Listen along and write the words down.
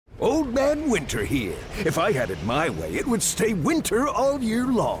Old Man Winter here. If I had it my way, it would stay winter all year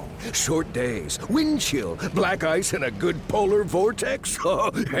long. Short days, wind chill, black ice, and a good polar vortex.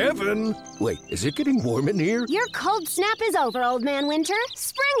 Oh, heaven. Wait, is it getting warm in here? Your cold snap is over, Old Man Winter.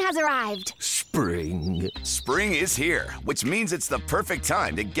 Spring has arrived. Spring. Spring is here, which means it's the perfect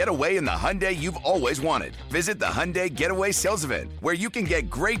time to get away in the Hyundai you've always wanted. Visit the Hyundai Getaway Sales Event, where you can get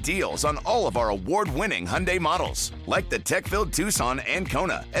great deals on all of our award-winning Hyundai models, like the tech-filled Tucson and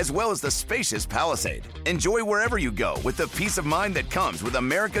Kona, as well as the spacious Palisade. Enjoy wherever you go with the peace of mind that comes with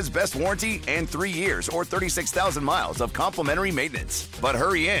America's best warranty and 3 years or 36,000 miles of complimentary maintenance. But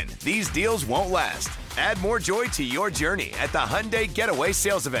hurry in, these deals won't last. Add more joy to your journey at the Hyundai Getaway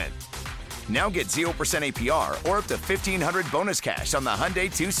Sales Event. Now get 0% APR or up to $1,500 bonus cash on the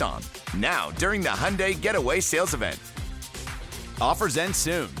Hyundai Tucson. Now, during the Hyundai Getaway Sales Event. Offers end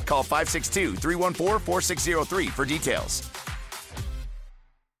soon. Call 562-314-4603 for details.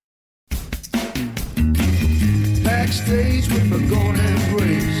 Backstage with Burgyone and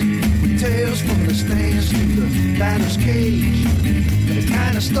Brazer, with tales from the stands to the batter's cage. The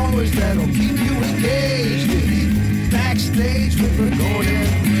kind of stories that'll keep you engaged. It's Backstage with Burgyone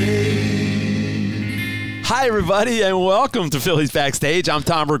and Brazer. Hi, everybody, and welcome to Phillies Backstage. I'm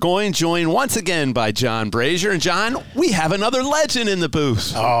Tom Burgyone, joined once again by John Brazer. And, John, we have another legend in the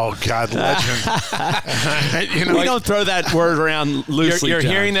booth. Oh, God, legend. We don't throw that word around loosely, You're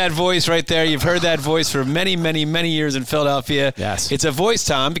John. hearing that voice right there. You've heard that voice for many, many, many years in Philadelphia. Yes. It's a voice,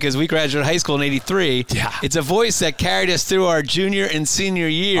 Tom, because we graduated high school in 83. Yeah. It's a voice that carried us through our junior and senior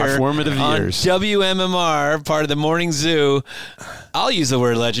year. Our formative years. WMMR, part of the Morning Zoo. I'll use the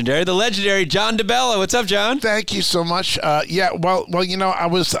word legendary. The legendary John DeBella. What's up, John? Thank you so much. Well, you know, I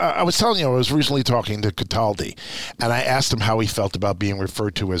was telling you, I was recently talking to Cataldi, and I asked him how he felt about being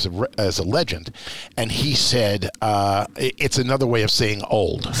referred to as a legend, and he said it's another way of saying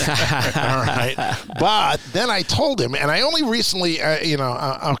old. All right, but then I told him, and I only recently,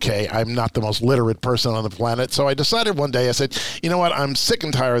 okay, I'm not the most literate person on the planet, so I decided one day, I said, you know what, I'm sick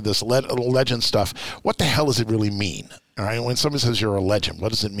and tired of this legend stuff. What the hell does it really mean? All right, when somebody says you're a legend, what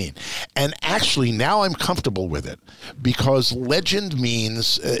does it mean? And actually, now I'm comfortable with it because legend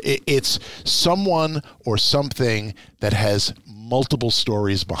means it's someone or something that has multiple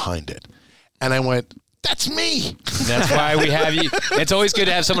stories behind it. And I went, that's me. That's why we have you. It's always good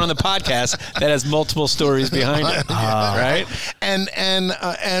to have someone on the podcast that has multiple stories behind it, right? And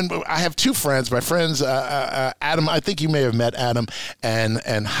I have two friends. My friends, Adam. I think you may have met Adam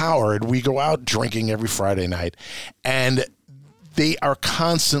and Howard. We go out drinking every Friday night, and they are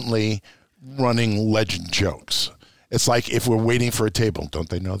constantly running legend jokes. It's like if we're waiting for a table, don't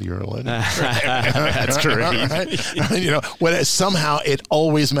they know that you're a legend? That's correct. Right? You know, when somehow it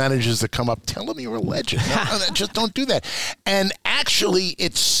always manages to come up, tell them you're a legend. No, just don't do that. And actually,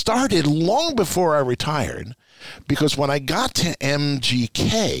 it started long before I retired, because when I got to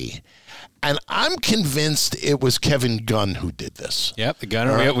MGK, and I'm convinced it was Kevin Gunn who did this. Yep, the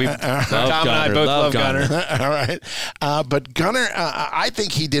Gunner. Tom and I both love Gunner. All right. But Gunner, I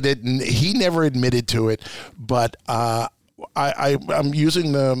think he did it, and he never admitted to it, but I'm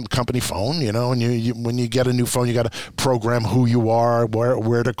using the company phone, you know, and you when you get a new phone, you got to program who you are,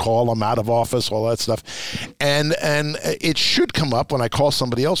 where to call, I'm out of office, all that stuff. And it should come up when I call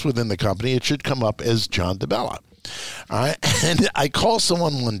somebody else within the company, it should come up as John DeBella. All right. And I call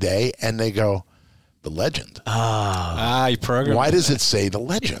someone one day and they go, the legend. You programmed. Why does it say the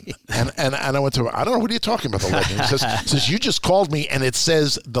legend? And I went to, I don't know, what are you talking about, the legend? He says, you just called me and it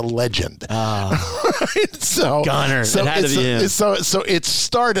says the legend. Right? So Gunner, it had to be him. So it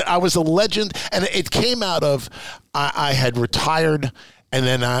started, I was a legend, and it came out of, I had retired, and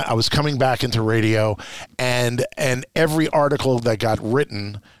then I was coming back into radio, and every article that got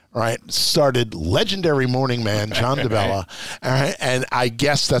written, right, started legendary morning man John DeBella, all right, and I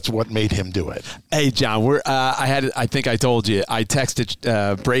guess that's what made him do it. Hey, John, I think I told you, I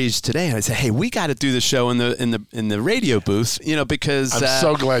texted Braze today, and I said, hey, we got to do the show in the radio booth, you know, because I'm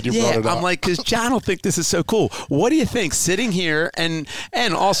so glad you brought it up. I'm like, because John will think this is so cool. What do you think, sitting here, and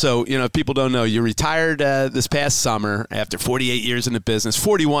also, you know, if people don't know, you retired this past summer after 48 years in the business,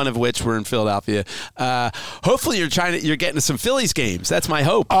 41 of which were in Philadelphia. Hopefully, you're getting to some Phillies games. That's my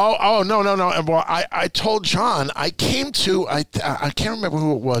hope. Oh, no. Well, I told John, I came to, I can't remember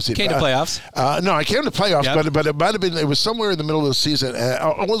who it was. Came to playoffs? No, I came to playoffs, Yep. but it might have been, it was somewhere in the middle of the season.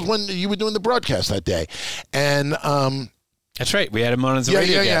 It was when you were doing the broadcast that day. And, that's right. We had him on as a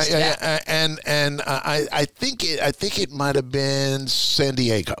radio guest. Yeah. And I think it might have been San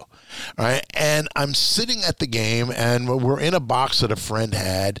Diego. All right, and I'm sitting at the game, and we're in a box that a friend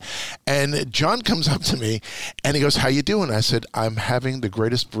had, and John comes up to me, and he goes, "How you doing?" I said, "I'm having the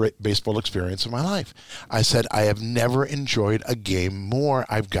greatest baseball experience of my life." I said, "I have never enjoyed a game more.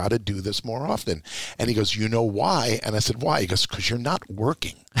 I've got to do this more often." And he goes, "You know why?" And I said, "Why?" He goes, "Because you're not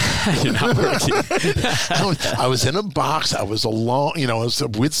working." You're not working. I was in a box. I was alone. I was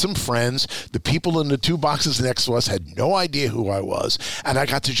with some friends. The people in the two boxes next to us had no idea who I was, and I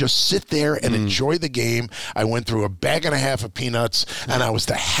got to just sit there and enjoy the game. I went through a bag and a half of peanuts, and I was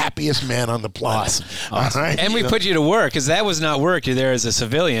the happiest man on the planet. Awesome. Right? And we put you to work, because that was not work. You're there as a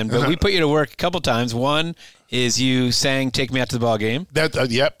civilian, but we put you to work a couple times. One is you sang "Take Me Out to the Ball Game."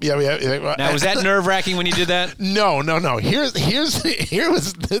 That yep. Now, was that nerve-wracking when you did that? No. Here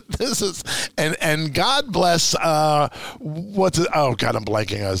was this is and God bless what's it? Oh God, I'm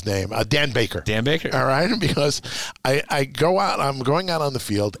blanking on his name. Dan Baker. Dan Baker. All right, because I go out. I'm going out on the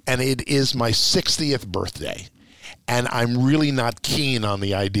field, and it is my 60th birthday. And I'm really not keen on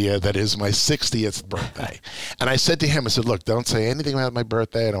the idea that it is my 60th birthday. And I said to him, I said, "Look, don't say anything about my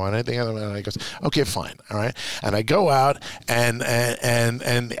birthday. I don't want anything about it." And he goes, "Okay, fine. All right." And I go out, and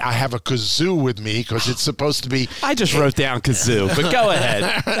I have a kazoo with me because it's supposed to be. I just wrote down kazoo, but go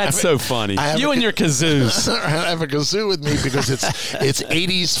ahead. That's so funny. You and your kazoos. I have a kazoo with me because it's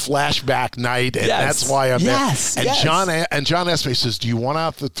 80s flashback night, and that's why I'm there. And John asked me, he says, "Do you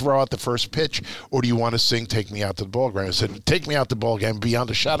want to throw out the first pitch, or do you want to sing 'Take Me Out to the Ball Game'?" I said, "Take me out the ball game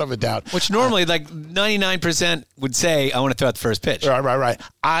beyond a shadow of a doubt." Which normally, like 99% would say, "I want to throw out the first pitch." Right.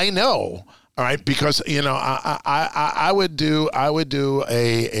 I know. All right, because I would do a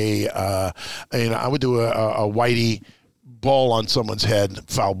whitey ball on someone's head,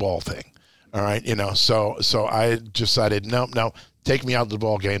 foul ball thing. All right, so I decided no. Take me out to the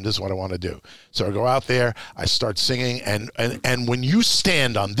ball game. This is what I want to do. So I go out there. I start singing, and when you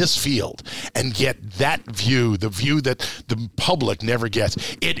stand on this field and get that view, the view that the public never gets,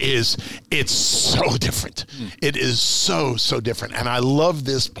 it's so different. It is so different, and I love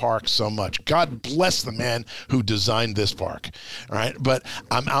this park so much. God bless the man who designed this park. All right, but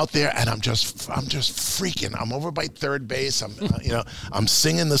I'm out there, and I'm just freaking. I'm over by third base. I'm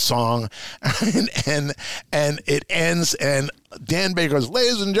singing the song, and it ends and Dan Baker goes,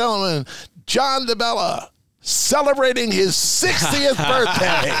 "Ladies and gentlemen, John DeBella celebrating his 60th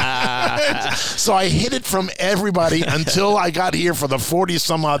birthday." So I hid it from everybody until I got here for the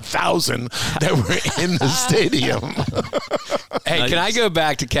 40-some-odd thousand that were in the stadium. Hey, can I go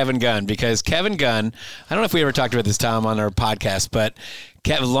back to Kevin Gunn? Because Kevin Gunn, I don't know if we ever talked about this, Tom, on our podcast, but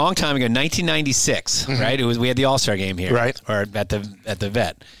a long time ago, 1996, right? We had the All-Star game here, right? Or at the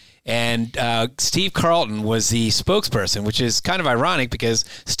Vet. And Steve Carlton was the spokesperson, which is kind of ironic because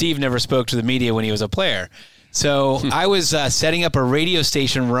Steve never spoke to the media when he was a player. So I was setting up a radio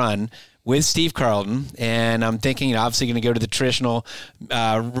station run with Steve Carlton, and I'm thinking, obviously going to go to the traditional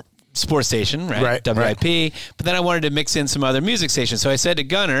sports station, right? WIP. Right. But then I wanted to mix in some other music stations. So I said to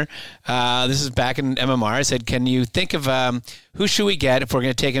Gunner, this is back in MMR, I said, "Can you think of who should we get if we're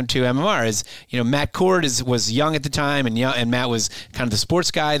going to take him to MMR?" Matt Cord was young at the time, and Matt was kind of the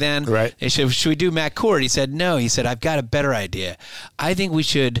sports guy then. Right. He said, "Should we do Matt Cord?" He said, "No." He said, "I've got a better idea. I think we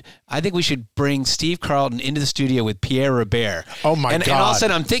should bring Steve Carlton into the studio with Pierre Robert." Oh my God! And all of a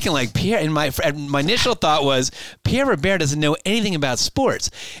sudden, I'm thinking like Pierre. And my initial thought was Pierre Robert doesn't know anything about sports.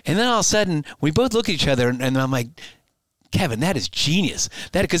 And then all of a sudden, we both look at each other, and I'm like, "Kevin, that is genius."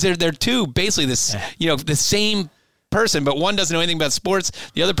 Because they're two basically the same person, but one doesn't know anything about sports.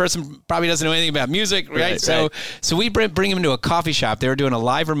 The other person probably doesn't know anything about music, right? So we bring him to a coffee shop. They were doing a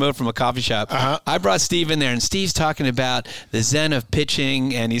live remote from a coffee shop. I brought Steve in there, and Steve's talking about the zen of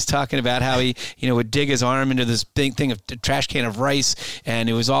pitching, and he's talking about how he would dig his arm into this thing of trash can of rice, and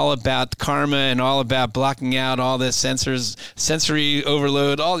it was all about karma and all about blocking out all this sensory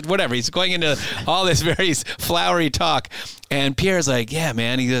overload, whatever. He's going into all this very flowery talk. And Pierre's like, "Yeah,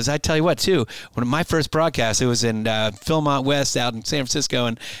 man." He goes, "I tell you what, too, one of my first broadcasts, it was in Philmont West out in San Francisco,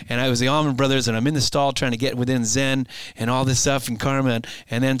 and I was the Allman Brothers, and I'm in the stall trying to get within Zen and all this stuff and karma,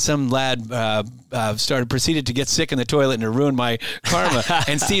 and then some lad proceeded to get sick in the toilet and it ruined my karma."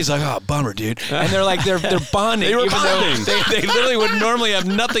 And Steve's like, "Oh, bummer, dude." And they're like, they're bonding. They were even bonding. though they literally would normally have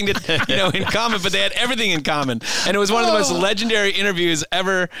nothing to in common, but they had everything in common. And it was one of the most legendary interviews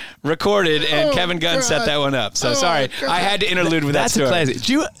ever recorded, and Kevin Gunn set that one up. So sorry, I had to interlude with that story. That's a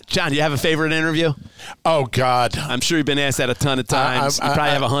classic. John, do you have a favorite interview? Oh, God. I'm sure you've been asked that a ton of times. You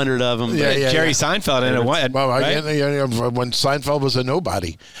probably have 100 of them. Jerry Seinfeld in it. Well, right? when Seinfeld was a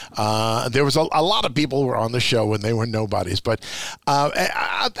nobody, there was a lot of people who were on the show when they were nobodies. But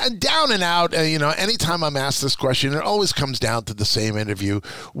down and out, anytime I'm asked this question, it always comes down to the same interview,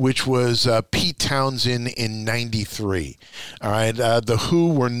 which was Pete Townsend in '93. All right, the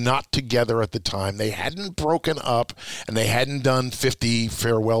Who were not together at the time. They hadn't broken up, and they hadn't done 50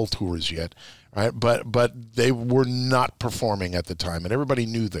 farewell tours yet. Right, but they were not performing at the time, and everybody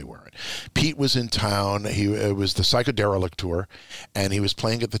knew they weren't. Pete was in town. It was the Psychodelic tour, and he was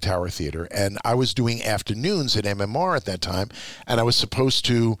playing at the Tower Theater. And I was doing afternoons at MMR at that time, and I was supposed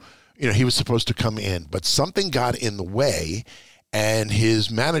to, he was supposed to come in, but something got in the way. And his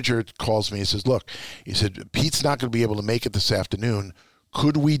manager calls me and says, "Look," he said, "Pete's not going to be able to make it this afternoon.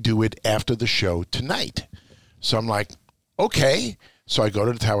 Could we do it after the show tonight?" So I'm like, okay. So I go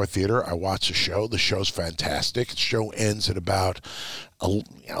to the Tower Theater. I watch the show. The show's fantastic. The show ends at about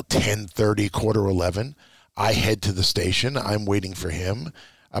 10:30, 11:15. I head to the station. I'm waiting for him.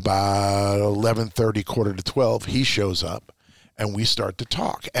 About 11:30, 12:45, he shows up, and we start to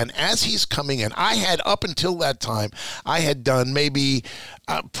talk. And as he's coming in, I had, up until that time, I had done maybe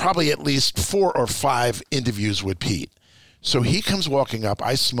probably at least 4 or 5 interviews with Pete. So he comes walking up.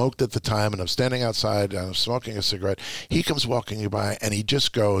 I smoked at the time, and I'm standing outside, and I'm smoking a cigarette. He comes walking by, and he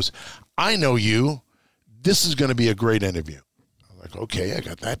just goes, "I know you. This is going to be a great interview." I'm like, okay, I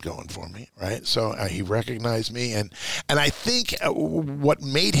got that going for me, right? So he recognized me, and I think what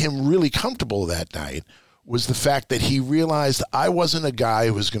made him really comfortable that night was the fact that he realized I wasn't a guy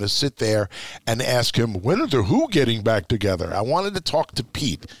who was going to sit there and ask him, "When are the Who getting back together?" I wanted to talk to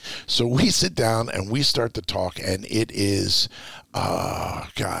Pete. So we sit down and we start to talk, and it is,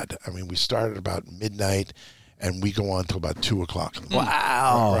 we started about midnight, and we go on till about 2 o'clock.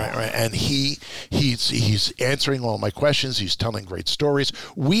 Wow. Right. And he's answering all my questions. He's telling great stories.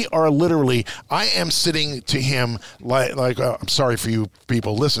 We are literally, I am sitting to him like I'm sorry for you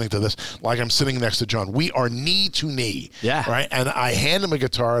people listening to this, like I'm sitting next to John. We are knee to knee. Yeah. Right. And I hand him a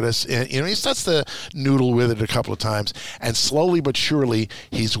guitar, and he starts to noodle with it a couple of times, and slowly but surely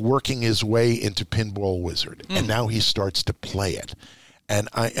he's working his way into Pinball Wizard. And now he starts to play it. And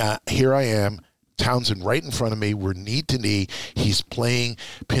here I am, Townsend right in front of me. We're knee to knee. He's playing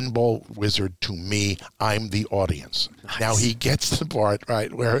Pinball Wizard to me. I'm the audience. Nice. Now he gets to the part,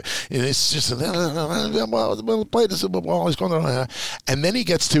 right, where it's just, we'll play this, and then he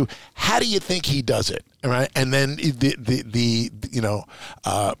gets to, how do you think he does it? Right, and then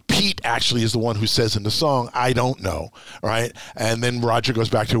Pete actually is the one who says in the song, "I don't know," right? And then Roger goes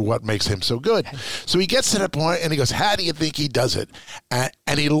back to what makes him so good. So he gets to that point and he goes, "How do you think he does it?" And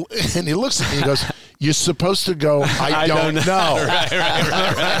he looks at me and he goes, "You're supposed to go, I don't know."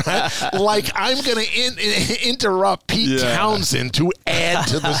 Right. Like I'm going to interrupt Pete Townsend to add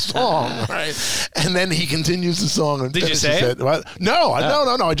to the song, right? And then he continues the song. And did you say it? No.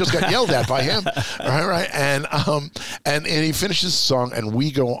 I just got yelled at by him. Right. And he finishes the song, and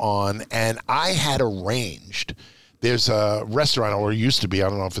we go on. And I had arranged. There's a restaurant, or it used to be, I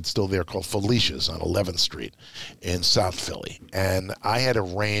don't know if it's still there, called Felicia's on 11th Street in South Philly. And I had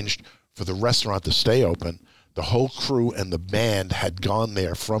arranged for the restaurant to stay open. The whole crew and the band had gone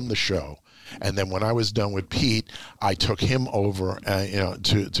there from the show. And then when I was done with Pete, I took him over,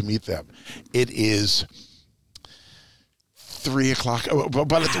 to meet them. It is 3 o'clock.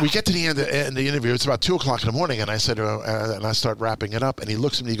 But we get to the end of the interview. It's about 2 o'clock in the morning, and I said, and I start wrapping it up. And he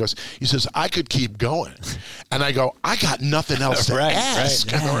looks at me. He says, "I could keep going," and I go, "I got nothing else to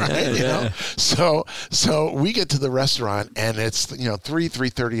ask." Right. Right? So we get to the restaurant, and it's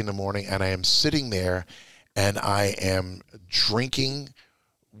 3:30 in the morning, and I am sitting there, and I am drinking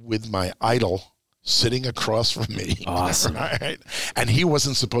with my idol sitting across from me. Awesome. Right? And he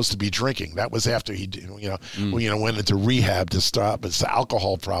wasn't supposed to be drinking. That was after he went into rehab to stop his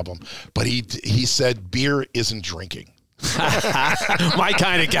alcohol problem. But he said beer isn't drinking. My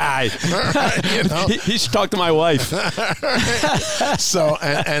kind of guy. He should talk to my wife. So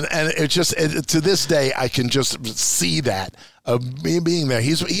and it just to this day I can just see that of me being there.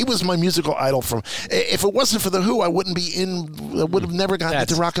 He was my musical idol. From if it wasn't for the Who, I would have never gotten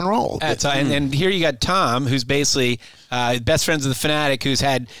into rock and roll. And here you got Tom, who's basically best friends with the Fanatic, who's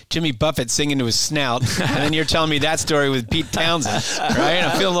had Jimmy Buffett sing into his snout, and then you're telling me that story with Pete Townsend, right?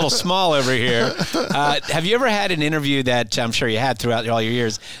 I feel a little small over here. Have you ever had an interview that I'm sure you had throughout all your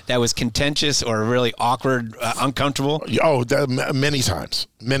years that was contentious or really awkward, uncomfortable? Oh, many times.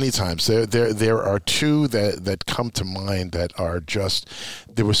 There are two that come to mind that are just,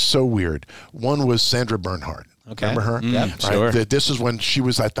 they were so weird. One was Sandra Bernhard. Okay. Remember her? Yep. Right? Sure. This is when she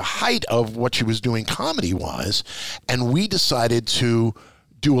was at the height of what she was doing comedy-wise, and we decided to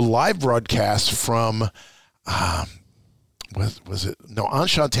do a live broadcast from. Was it? No,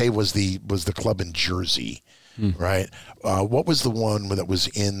 Enchante was the club in Jersey, right? What was the one that was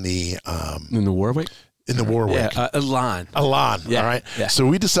in the Warwick? In the Warwick. Yeah, Elan. Elan, Yeah, all right? yeah. So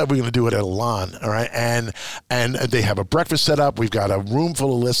we decided we're going to do it at Elan, all right? And they have a breakfast set up. We've got a room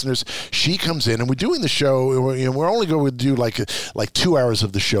full of listeners. She comes in, and we're doing the show. We're only going to do like 2 hours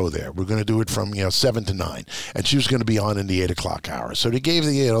of the show there. We're going to do it from 7 to 9. And she was going to be on in the 8 o'clock hour. So they gave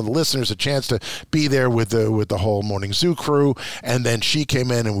the listeners a chance to be there with the whole Morning Zoo crew. And then she came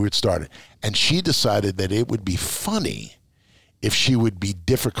in, and we would start it. And she decided that it would be funny if she would be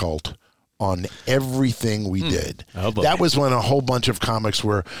difficult on everything we did. Oh, boy. That was when a whole bunch of comics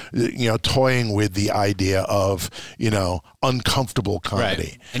were, toying with the idea of, uncomfortable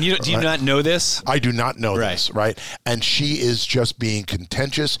comedy. Right. And do you not know this? I do not know this, right? And she is just being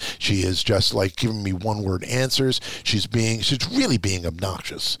contentious. She is just like giving me one-word answers. She's really being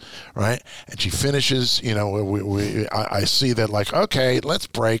obnoxious, right? And she finishes, I see that like, okay, let's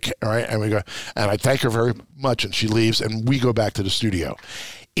break, all right? And we go, and I thank her very much, and she leaves, and we go back to the studio.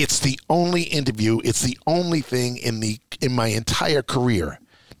 It's the only interview. It's the only thing in my entire career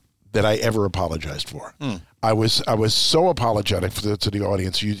that I ever apologized for. I was so apologetic to the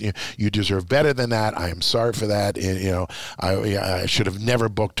audience. You deserve better than that. I am sorry for that. I should have never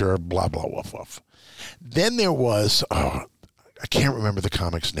booked her. Blah blah woof woof. Then there was I can't remember the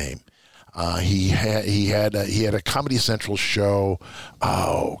comic's name. He had a Comedy Central show.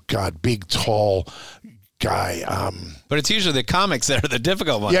 Oh God, big tall guy. But it's usually the comics that are the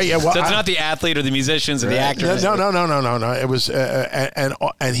difficult ones. Yeah. Well, so it's not the athlete or the musicians or the actors. No. It was,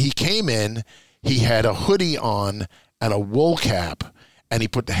 and he came in. He had a hoodie on and a wool cap, and he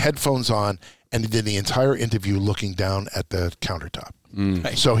put the headphones on, and he did the entire interview looking down at the countertop.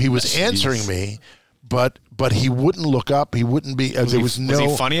 Right. So he was answering me, but he wouldn't look up. He wouldn't be. Was was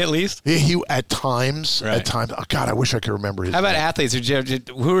he funny at least? He at times. Oh God, I wish I could remember his. How about name. athletes?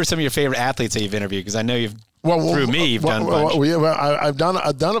 Who are some of your favorite athletes that you've interviewed? Because I know you've through me you've done a bunch. I've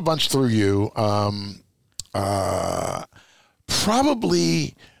done a bunch through you.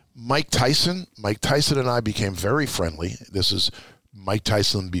 Probably Mike Tyson. Mike Tyson and I became very friendly. This is Mike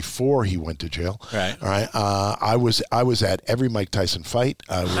Tyson before he went to jail. Right. All right. I was at every Mike Tyson fight.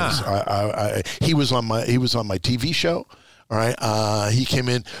 He was on my TV show. All right. He came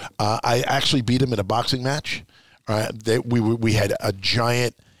in. I actually beat him in a boxing match. All right. We had a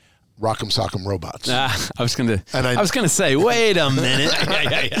giant Rock'em Sock'em Robots. I was gonna say, wait a minute.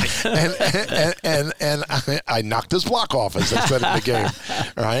 and I knocked his block off, as I said in the game.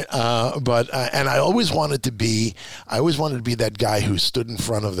 All right. But I always wanted to be that guy who stood in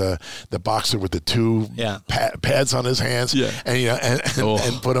front of the boxer with the two pads on his hands,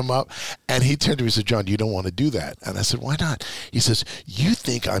 and put him up. And he turned to me and said, "John, you don't want to do that." And I said, "Why not?" He says, "You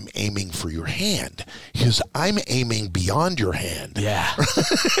think I'm aiming for your hand?" He says, "I'm aiming beyond your hand." Yeah.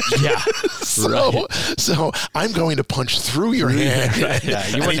 So I'm going to punch through your hand. Right. Yeah,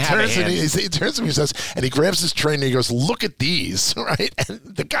 you wouldn't have a hand. He turns to me and says, and he grabs his trainer and he goes, "Look at these," right? And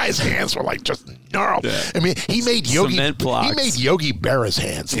the guy's hands were like just gnarled. Yeah. I mean, he made Yogi Berra's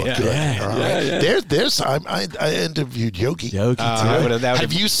hands look good. I interviewed Yogi.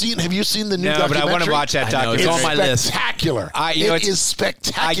 Have you seen the new documentary? But I want to watch that documentary. It's on my list. Spectacular. It is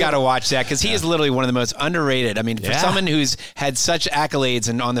spectacular. I got to watch that because he is literally one of the most underrated. I mean, for someone who's had such accolades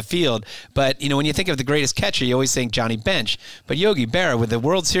and on the field, but when you think of the greatest catcher, you always think Johnny Bench. But Yogi Berra, with the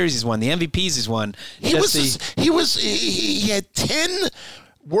World Series he's won, the MVPs he's won, he had 10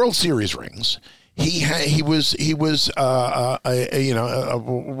 World Series rings. He was what do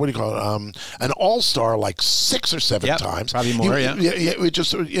you call it? An all-star like 6 or 7 times. Probably more.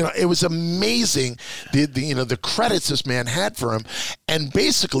 It was amazing the credits this man had for him, and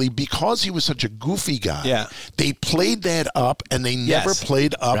basically because he was such a goofy guy, they played that up and they never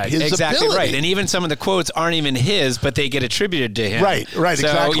played up his ability. Right. And even some of the quotes aren't even his, but they get attributed to him. Right. So,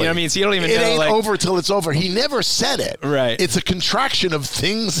 Exactly. You know what I mean? So you don't even know. It ain't over till it's over. He never said it. Right. It's a contraction of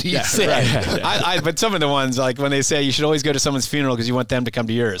things he said. Right. But some of the ones, like when they say you should always go to someone's funeral because you want them to come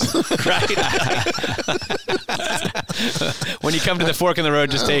to yours, right? When you come to the fork in the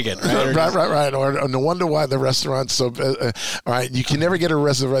road, just take it. Right. Or no wonder why the restaurant's so. All right, you can never get a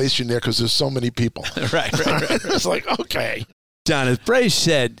reservation there because there's so many people. Right. It's like, okay. John, as Braze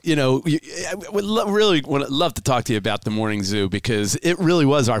said, I would love to talk to you about the Morning Zoo because it really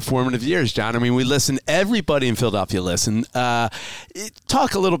was our formative years, John. I mean, we listened, everybody in Philadelphia listened.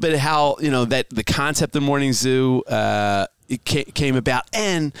 Talk a little bit how, that the concept of Morning Zoo, it came about,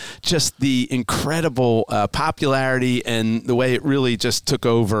 and just the incredible popularity and the way it really just took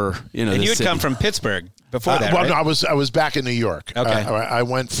over. And you had come from Pittsburgh before that, well, right? no, I was back in New York. Okay. I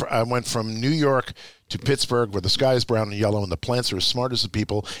went from New York to Pittsburgh, where the sky is brown and yellow and the plants are as smart as the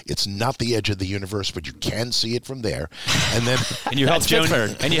people. It's not the edge of the universe, but you can see it from there. And then and you helped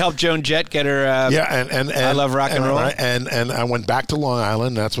Joan Jett get her. And I love rock and roll. And I went back to Long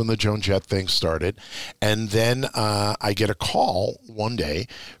Island. That's when the Joan Jett thing started. And then I get a call one day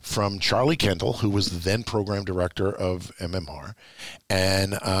from Charlie Kendall, who was the then program director of MMR,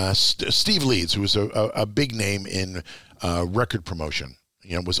 and Steve Leeds, who was a big name in record promotion.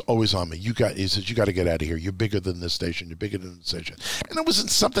 Was always on me. He says, you got to get out of here. You're bigger than this station. You're bigger than the station. And it wasn't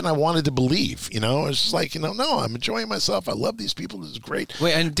something I wanted to believe. It was just like, no, I'm enjoying myself. I love these people. This is great.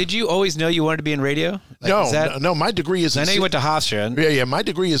 Wait, and did you always know you wanted to be in radio? No. My degree is. I know you went to Hofstra. Yeah. My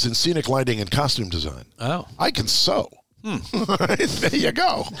degree is in scenic lighting and costume design. Oh, I can sew. There you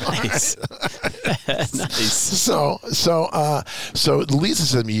go. Nice. Nice. So Lisa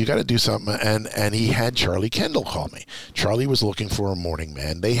said to me, you got to do something, and he had Charlie Kendall call me. Charlie was looking for a morning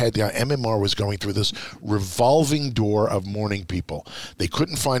man. They had MMR was going through this revolving door of morning people. They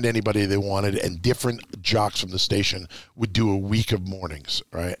couldn't find anybody they wanted, and different jocks from the station would do a week of mornings,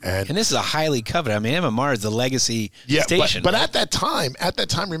 right? And this is a highly coveted. I mean, MMR is the legacy station. But at that time,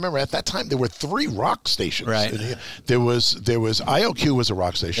 remember, there were 3 rock stations. Right. There was IOQ was a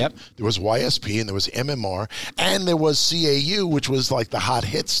rock station. Yep. There was YSP, and there was MMR, and there was CAU, which was like the hot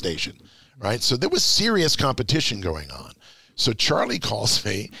hit station, right? So there was serious competition going on. So Charlie calls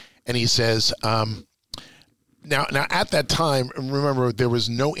me, and he says, now at that time, remember, there was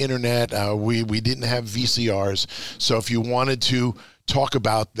no internet. We didn't have VCRs. So if you wanted to talk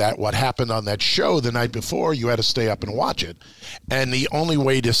about what happened on that show the night before, you had to stay up and watch it. And the only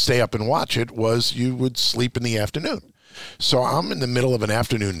way to stay up and watch it was you would sleep in the afternoon. So I'm in the middle of an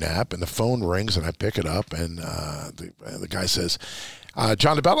afternoon nap, and the phone rings, and I pick it up, and the guy says,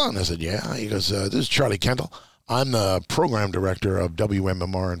 John DeBella? And I said, yeah. He goes, this is Charlie Kendall. I'm the program director of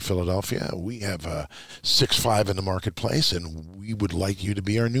WMMR in Philadelphia. We have 6'5" in the marketplace, and we would like you to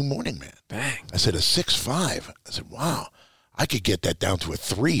be our new morning man. Bang. I said, a 6'5"? I said, wow. I could get that down to a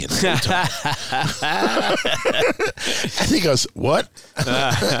 3 in no time. And he goes, what? And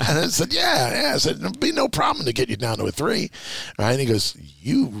I said, yeah. I said, it'll be no problem to get you down to a 3. And he goes,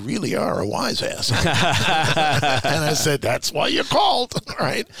 you really are a wise ass. And I said, that's why you called.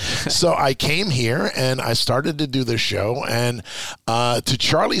 Right. So I came here, and I started to do the show. And to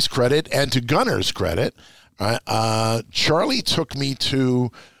Charlie's credit and to Gunner's credit, Charlie took me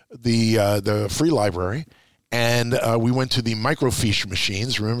to the free library. And we went to the microfiche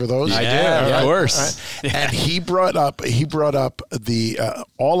machines. Remember those? I do, of course. Right? And he brought up the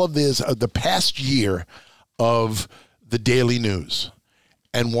all of this the past year of the Daily News,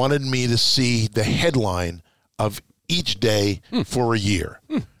 and wanted me to see the headline of each day for a year.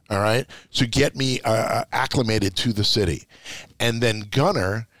 All right, to get me acclimated to the city, and then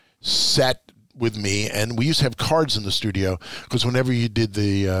Gunner sat with me, and we used to have cards in the studio, because whenever you did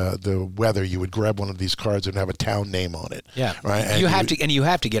the weather, you would grab one of these cards and have a town name on it. Yeah, right. And you have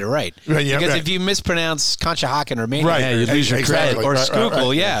to get it right. Right, yeah, because right. if you mispronounce Conshohocken or Mania, right, you lose your credit. Or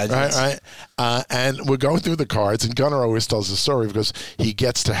Schuylkill, right. And we're going through the cards, and Gunnar always tells the story because he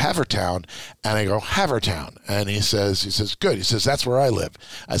gets to Havertown, and I go, Havertown, and he says, good. He says, that's where I live.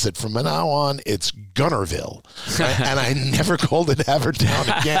 I said, from now on, it's Gunnerville, right? And I never called it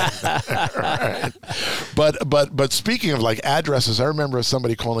Havertown again. Right. But speaking of like addresses, I remember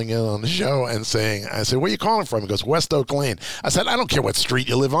somebody calling in on the show and saying, I said, where are you calling from? He goes, West Oak Lane. I said, I don't care what street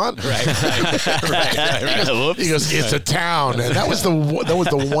you live on. Right. He goes, it's a town, and that was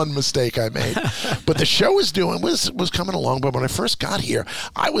the one mistake I made. But the show was coming along. But when I first got here,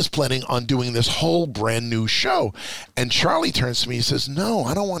 I was planning on doing this whole brand new show. And Charlie turns to me, he says, no,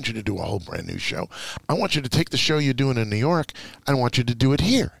 I don't want you to do a whole brand new show. I want you to take the show you're doing in New York, I want you to do it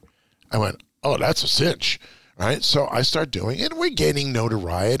here. I went, oh, that's a cinch. Right, so I start doing it. We're gaining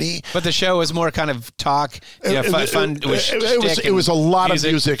notoriety, but the show was more kind of talk, fun. It was a lot of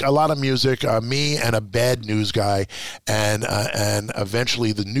music. Me and a bad news guy, and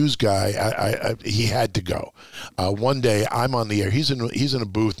eventually the news guy. He had to go. One day I'm on the air. He's in a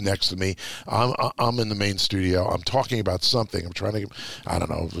booth next to me. I'm in the main studio. I'm talking about something. I'm trying to, I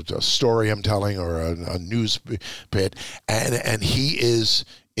don't know, a story I'm telling or a news bit, and he is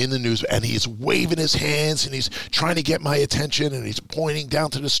in the news, and he's waving his hands, and he's trying to get my attention, and he's pointing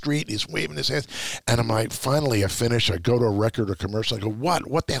down to the street, and he's waving his hands, and I'm like, finally I finish, I go to a record or commercial, I go,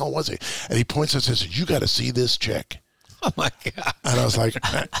 what the hell was it? And he points and says, you got to see this chick. Oh my God. And I was like,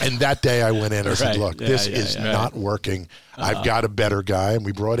 and that day I went in and said, look, this is not working. I've got a better guy. And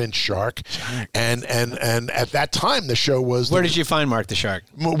we brought in Shark. And at that time, the show was. Where did you find Mark the Shark?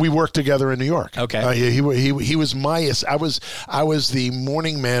 We worked together in New York. Okay. He was I was the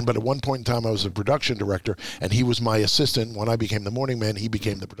morning man, but at one point in time, I was a production director, and he was my assistant. When I became the morning man, he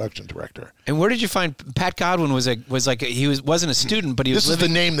became the production director. And where did you find Pat Godwin? Wasn't a student, but he was. This is the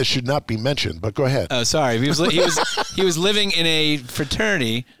name that should not be mentioned. But go ahead. Oh, sorry. He was living in a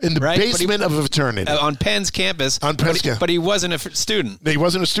fraternity in the basement of a fraternity on Penn's campus. But he wasn't a student. He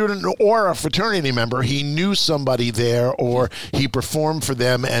wasn't a student or a fraternity member. He knew somebody there, or he performed for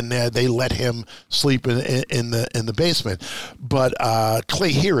them, and they let him sleep in the basement. But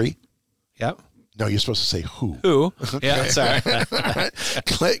Clay Heery. Yep. No, you're supposed to say who. Who? Yeah, sorry.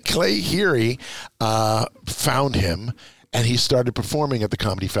 Clay Heery found him, and he started performing at the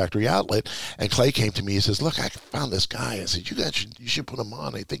Comedy Factory outlet. And Clay came to me. He says, "Look, I found this guy." I said, "You should put him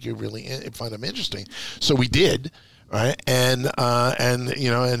on. I think you really find him interesting." So we did. Right. And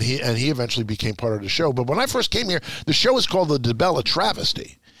he eventually became part of the show. But when I first came here, the show is called the DeBella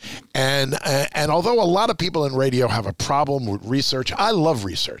Travesty. And although a lot of people in radio have a problem with research, I love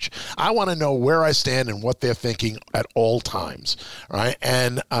research. I want to know where I stand and what they're thinking at all times. Right.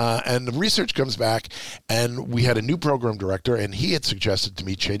 And the research comes back, and we had a new program director, and he had suggested to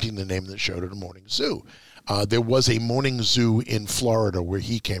me changing the name of the show to the Morning Zoo. There was a morning zoo in Florida where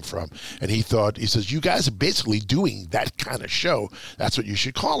he came from, and he says, you guys are basically doing that kind of show. That's what you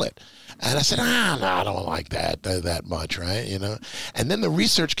should call it. And I said, no, I don't like that much, right? And then the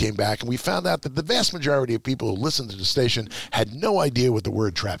research came back, and we found out that the vast majority of people who listened to the station had no idea what the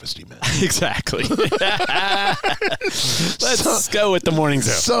word travesty meant. Exactly. Let's go with the morning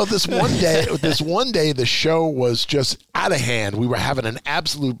zoo. So this one day, the show was just out of hand. We were having an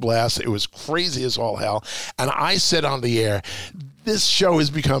absolute blast. It was crazy as all hell. And I said on the air, this show has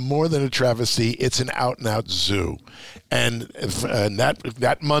become more than a travesty. It's an out-and-out zoo. And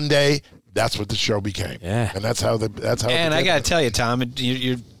that Monday, that's what the show became. Yeah. And that's how. And I got to tell you, Tom,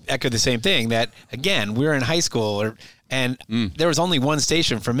 you echo the same thing. That again, we were in high school, and there was only one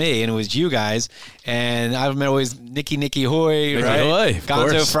station for me, and it was you guys. And I remember always Nicky Hoy, right? Hoy,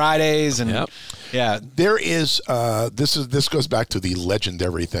 Gonzo Fridays, and yep. Yeah, there is. This goes back to the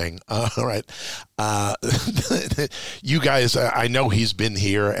legendary thing. All right, you guys. I know he's been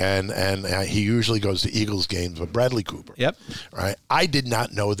here, and he usually goes to Eagles games. But Bradley Cooper. Yep. Right. I did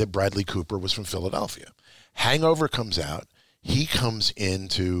not know that Bradley Cooper was from Philadelphia. Hangover comes out. He comes in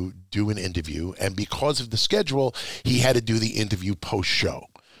to do an interview, and because of the schedule, he had to do the interview post-show.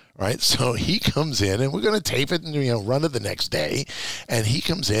 Right, so he comes in, and we're going to tape it and run it the next day. And he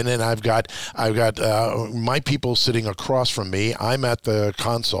comes in, and I've got my people sitting across from me. I'm at the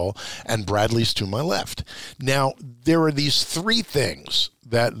console, and Bradley's to my left. Now there are these three things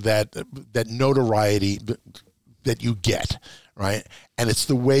that notoriety that you get, right, and it's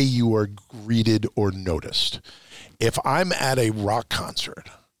the way you are greeted or noticed. If I'm at a rock concert,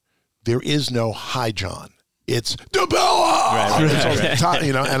 there is no "Hi, John." It's DeBella, right.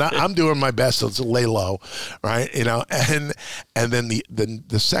 And I'm doing my best to lay low, right? And then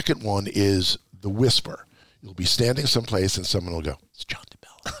the second one is the whisper. You'll be standing someplace and someone will go, "It's John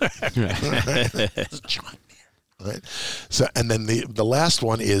DeBella." It's John here, right? So, and then the last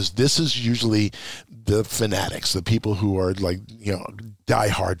one is, this is usually the fanatics, the people who are like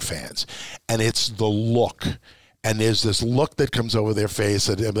diehard fans, and it's the look. And there's this look that comes over their face,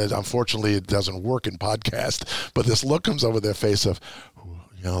 and unfortunately it doesn't work in podcast, but this look comes over their face of,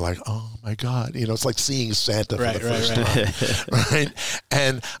 like, oh my God, it's like seeing Santa for the first time, right?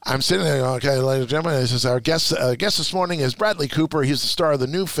 And I'm sitting there, okay, ladies and gentlemen, this is our guest this morning is Bradley Cooper. He's the star of the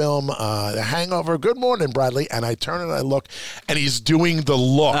new film, The Hangover. Good morning, Bradley. And I turn and I look, and he's doing the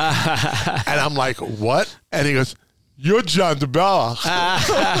look. And I'm like, what? And he goes, "You're John DeBella."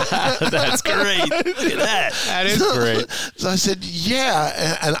 That's great. Look at that. That is great. So I said,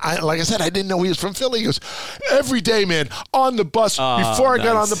 yeah. And like I said, I didn't know he was from Philly. He goes, "Every day, man, on the bus, before I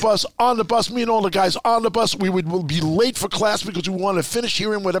got on the bus, me and all the guys on the bus, we would be late for class because we wanted to finish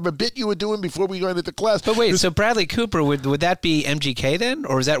hearing whatever bit you were doing before we went into class." But wait, so Bradley Cooper, would that be MGK then?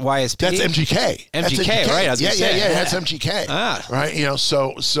 Or is that YSP? That's MGK. MGK, right? I was gonna say. Yeah, that's MGK. Right,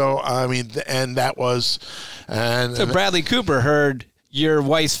 so I mean, and that was... So Bradley Cooper heard your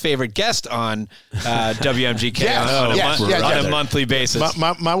wife's favorite guest on WMGK on a monthly basis.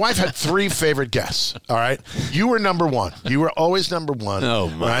 My wife had three favorite guests, all right? You were number one. You were always number one. Oh,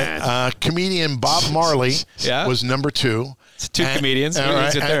 man. Right? Comedian Bob Marley was number two. It's two comedians. Right,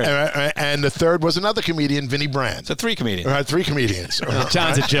 Who's the third? and the third was another comedian, Vinnie Brand. So three comedians. Three comedians.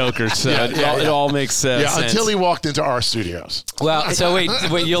 John's a joker, so it all makes sense. Until he walked into our studios. Well, so wait,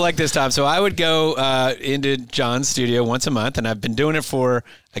 you'll like this, Tom. So I would go into John's studio once a month, and I've been doing it for,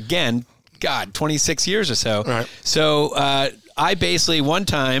 again, 26 years or so. Right. So I basically, one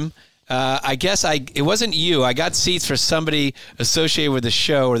time, I guess it wasn't you. I got seats for somebody associated with the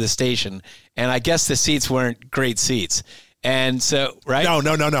show or the station, and I guess the seats weren't great seats. And so, right? No.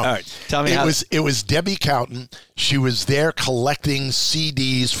 All right. Tell me It was Debbie Cowton. She was there collecting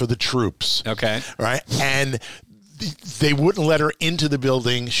CDs for the troops. Okay. Right? And they wouldn't let her into the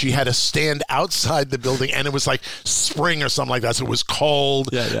building. She had to stand outside the building, and it was like spring or something like that, so it was cold.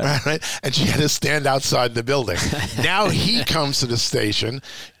 Yeah. Right? And she had to stand outside the building. Now he comes to the station.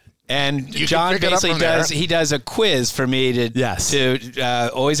 And You John can pick it up basically from there. he does a quiz for me to Yes.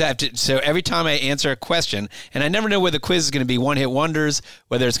 always have to. So every time I answer a question, and I never know whether the quiz is going to be one hit wonders,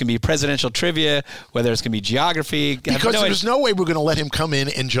 whether it's going to be presidential trivia, whether it's going to be geography. Because there's no way we're going to let him come in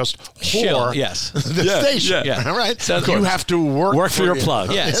and just whore Yes. the station. Yeah. All right. So you have to work for your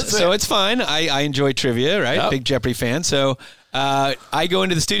plug. Yes, That's so it. it's fine. I enjoy trivia, right? Yep. Big Jeopardy fan. So I go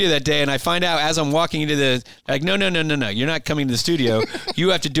into the studio that day, and I find out as I'm walking into no, you're not coming to the studio. You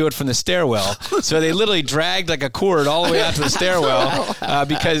have to do it from the stairwell. So they literally dragged like a cord all the way out to the stairwell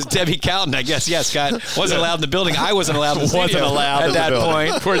because Debbie Cowton, I guess, wasn't allowed in the building. I wasn't allowed in the studio Wasn't allowed at in the that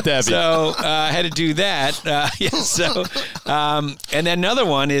building. point. Poor Debbie. So I had to do that. And then another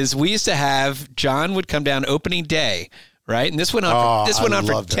one is we used to have John would come down opening day. Right, and this went on.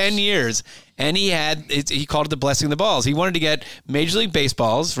 For 10 years, and he called it the blessing of the balls. He wanted to get Major League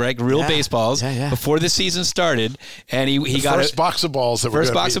Baseballs, right, real baseballs, before the season started, and he got first box of balls.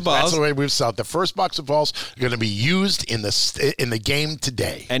 First box of balls. That's the way we've said. The first box of balls are going to be used in the game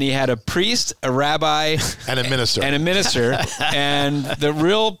today. And he had a priest, a rabbi, and a minister, and the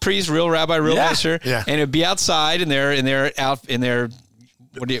real priest, real rabbi, real minister, and it'd be outside in their.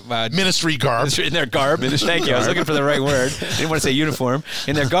 What do you, ministry garb. In their garb. Thank you. I was looking for the right word. Didn't want to say uniform.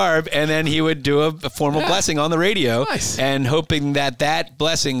 In their garb. And then he would do a formal blessing on the radio. Nice. And hoping that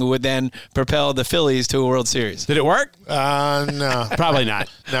blessing would then propel the Phillies to a World Series. Did it work? No. Probably not.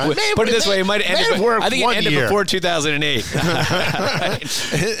 No, Put it this way, it might have ended. worked I think it ended year. before 2008.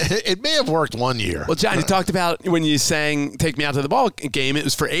 It may have worked 1 year. Well, John, you talked about when you sang "Take Me Out to the Ball Game." It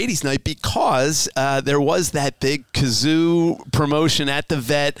was for 80s night because there was that big kazoo promotion at the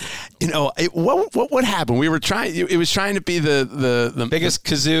Vet. You know, what happened? We were trying. It was trying to be the biggest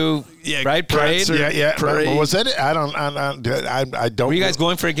kazoo, right? Parade. Yeah. Parade. But was it? I don't. Were you guys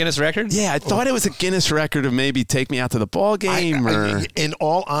going for a Guinness record? Yeah, I thought it was a Guinness record of maybe "Take Me Out to the Ball Game." In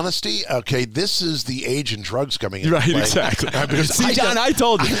all honesty, okay, this is the age and drugs coming in. Right, play. exactly. Because See, John, I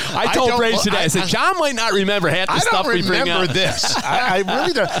told you. I told Brazer today. I said, John might not remember half the stuff we bring up. I don't remember this. I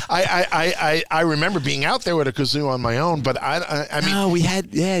really don't. I remember being out there with a kazoo on my own, but I mean, no, we had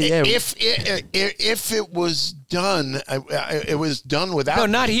If it was done, it was done without. No,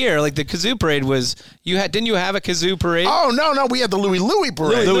 not here. Like the kazoo parade was. Didn't you have a kazoo parade? Oh no, we had the Louie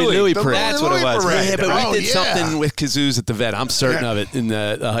parade. Louie parade. That's what it was. Yeah, but we did something with kazoos at the Vet. I'm certain of it in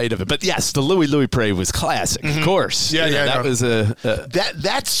the height of it. But yes, the Louie parade was classic, of course. That was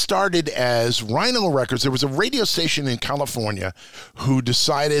that started as Rhino Records. There was a radio station in California who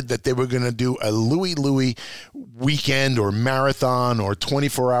decided that they were going to do a Louie weekend or marathon or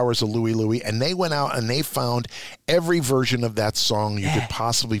 24 hours of Louie, and they went out and they found every version of that song you could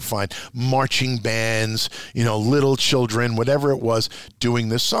possibly find. Marching bands, little children, whatever it was, doing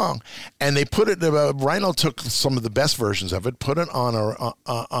this song. And they put it, Rhino took some of the best versions of it, put it on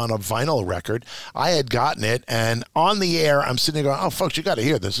a vinyl record. I had gotten it, and on the air, I'm sitting there going, oh, folks, you got to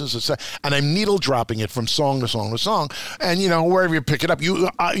hear this. And I'm needle dropping it from song to song to song. And, wherever you pick it up, you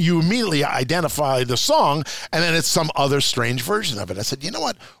immediately identify the song, and then it's some other strange version of it. I said, you know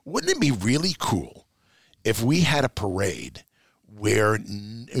what? Wouldn't it be really cool if we had a parade where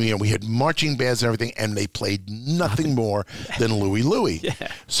we had marching bands and everything, and they played nothing more than Louie. Yeah.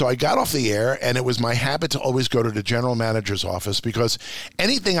 So I got off the air, and it was my habit to always go to the general manager's office because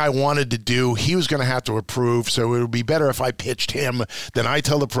anything I wanted to do, he was going to have to approve. So it would be better if I pitched him than I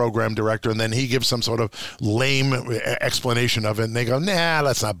tell the program director, and then he gives some sort of lame explanation of it, and they go, nah,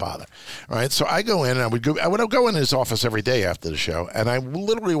 let's not bother. All right. So I go in, and I would go in his office every day after the show, and I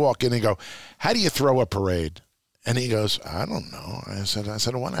literally walk in and go, how do you throw a parade? And he goes, I don't know. I said,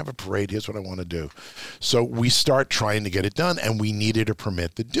 I want to have a parade. Here's what I want to do. So we start trying to get it done, and we needed a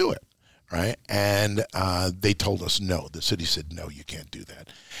permit to do it, right? And they told us no. The city said, no, you can't do that.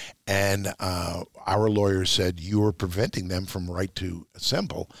 And our lawyer said, you are preventing them from right to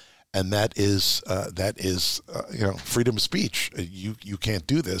assemble. and that is freedom of speech. You can't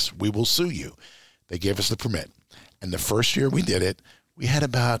do this. We will sue you. They gave us the permit, and the first year we did it, we had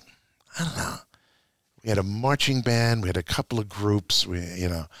about, I don't know, we had a marching band, we had a couple of groups.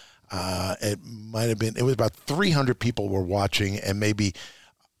 It might have been, it was about 300 people were watching, and maybe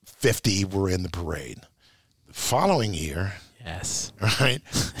 50 were in the parade. The following year, yes, right,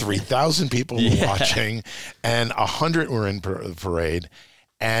 3,000 people were watching, and 100 were in the parade.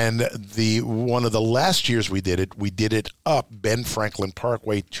 And one of the last years we did it up Ben Franklin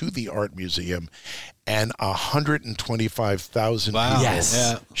Parkway to the Art Museum, and 125,000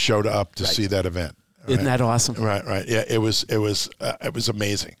 people showed up to see that event. Right? Isn't that awesome? Right. Yeah, it was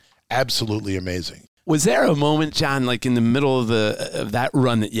amazing, absolutely amazing. Was there a moment, John, like in the middle of that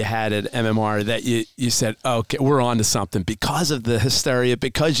run that you had at MMR, that you said, okay, we're on to something because of the hysteria,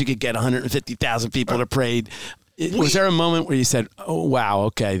 because you could get 150,000 people to parade? Was there a moment where you said, "Oh wow,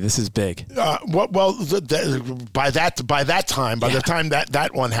 okay, this is big"? By the time that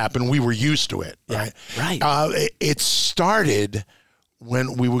one happened, we were used to it. Right. It started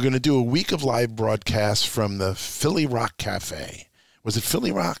when we were going to do a week of live broadcasts from the Philly Rock Cafe. Was it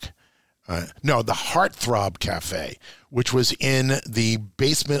Philly Rock? No, the Heartthrob Cafe, which was in the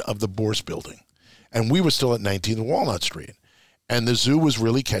basement of the Bourse Building, and we were still at 19th Walnut Street. And the zoo was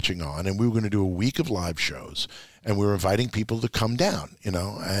really catching on, and we were going to do a week of live shows, and we were inviting people to come down,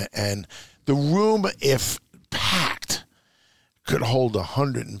 and the room, if packed, could hold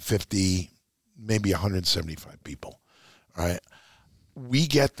 150, maybe 175 people, right? We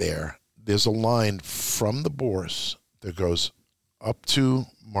get there, there's a line from the Bourse that goes up to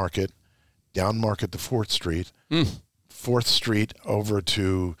Market, down Market to 4th Street, 4th Street over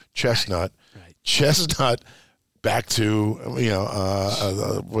to Chestnut, Chestnut back to, what do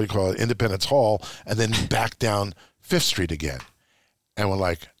you call it, Independence Hall, and then back down 5th Street again. And we're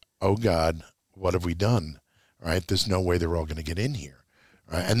like, oh, God, what have we done? Right? There's no way they're all going to get in here.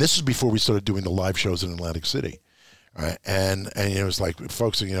 Right? And this is before we started doing the live shows in Atlantic City. Right? And it was like,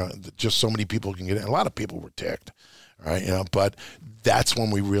 folks, just so many people can get in. A lot of people were ticked. Right? But that's when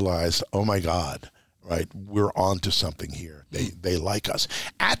we realized, oh, my God, right, we're on to something here. They like us.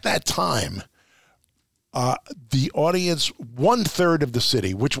 At that time, the audience, 1/3 of the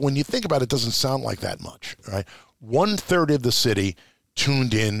city, which when you think about it doesn't sound like that much, right? 1/3 of the city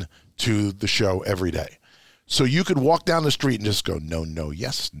tuned in to the show every day. So you could walk down the street and just go, no, no,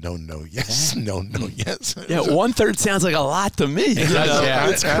 yes, no, no, yes, no, no, yes. Yeah, 1/3 sounds like a lot to me.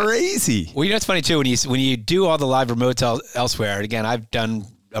 It's crazy. Well, it's funny too when you do all the live remotes elsewhere. Again, I've done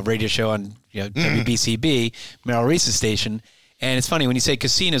a radio show on WBCB, Merrill Reese's station, and it's funny when you say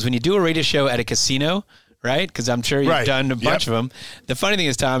casinos. When you do a radio show at a casino, right? Because I'm sure you've done a bunch of them. The funny thing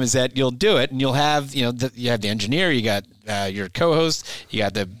is, Tom, is that you'll do it, and you'll have you have the engineer, you got your co-host, you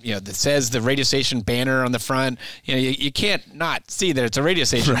got that says the radio station banner on the front. You can't not see that it's a radio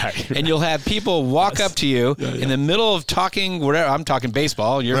station, right. And you'll have people walk up to you in the middle of talking whatever. I'm talking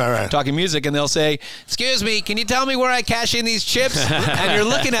baseball, you're talking music, and they'll say, "Excuse me, can you tell me where I cash in these chips?" And you're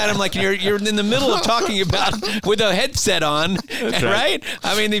looking at them like you're in the middle of talking about with a headset on, right?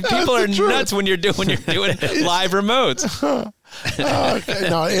 I mean, the people are nuts when you're doing live remotes.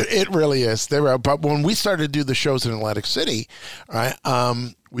 No, it really is. But when we started to do the shows in Atlantic City, right,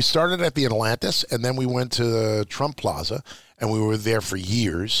 we started at the Atlantis, and then we went to the Trump Plaza, and we were there for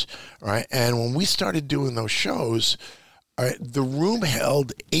years, right? And when we started doing those shows, the room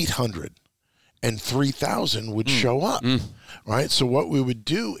held 800, and 3,000 would show up, right? So what we would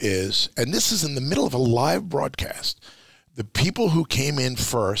do is, and this is in the middle of a live broadcast, the people who came in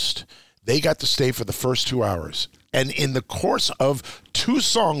first, they got to stay for the first 2 hours. And in the course of 2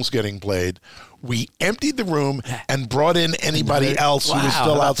 songs getting played, we emptied the room and brought in anybody else who was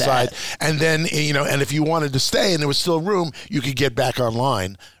still outside. And then, and if you wanted to stay and there was still room, you could get back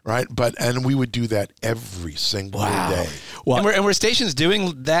online, right? And we would do that every single day. Well, and were stations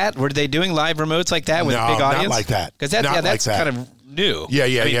doing that? Were they doing live remotes like that with a big audience? Not like that. Because that's kind of new.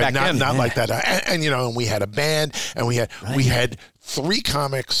 Yeah. Not like that. And we had a band, and we had 3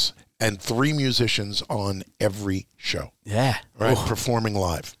 comics and 3 musicians on every show. Yeah. Right? Performing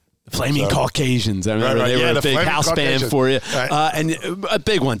live. The Flaming Caucasians. I remember they were a big house band for you. Right. And a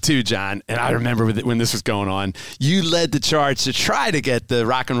big one, too, John. And I remember when this was going on, you led the charge to try to get the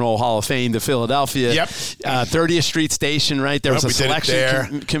Rock and Roll Hall of Fame to Philadelphia. Yep. 30th Street Station, right? There was a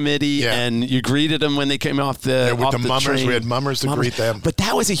selection committee, and you greeted them when they came off the with the mummers. Train. We had mummers to greet them. But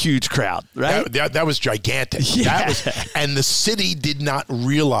that was a huge crowd, right? That was gigantic. Yeah. And the city did not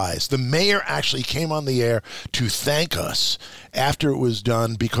realize. The mayor actually came on the air to thank us after it was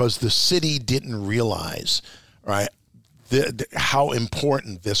done, because the city didn't realize, right, how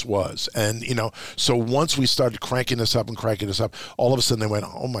important this was. And, so once we started cranking this up, all of a sudden they went,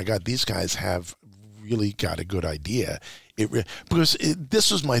 oh, my God, these guys have really got a good idea.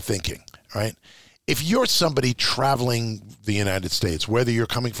 This was my thinking, right? If you're somebody traveling the United States, whether you're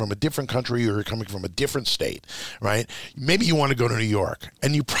coming from a different country or you're coming from a different state, right? Maybe you want to go to New York,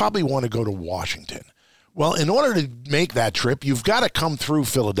 and you probably want to go to Washington. Well, in order to make that trip, you've got to come through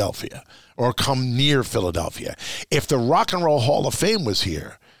Philadelphia or come near Philadelphia. If the Rock and Roll Hall of Fame was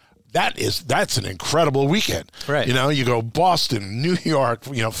here, that's an incredible weekend. Right. You go Boston, New York,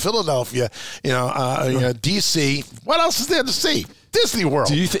 Philadelphia, D.C. What else is there to see? Disney World.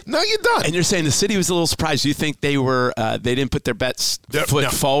 Do you think? No, you're done. And you're saying the city was a little surprised. Do you think they didn't put their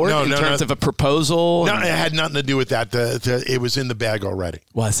foot forward in terms of a proposal? No, it had nothing to do with that. It was in the bag already.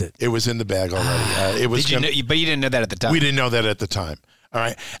 Was it? It was in the bag already. It was. But you didn't know that at the time. We didn't know that at the time. All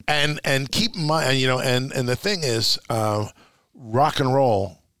right, and keep in mind, and the thing is, rock and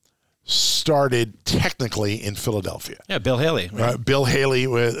roll started technically in Philadelphia. Yeah, Bill Haley. Right? Bill Haley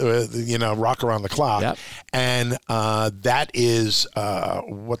with Rock Around the Clock. Yep. And that is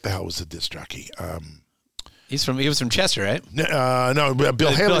what the hell was the disc jockey? He was from Chester, right? No,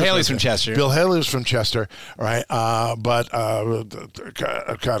 Bill Haley's from Chester. Bill Haley was from Chester, right? But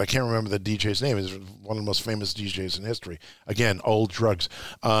God, I can't remember the DJ's name. He's one of the most famous DJs in history. Again, old drugs.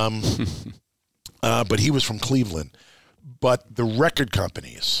 But he was from Cleveland. But the record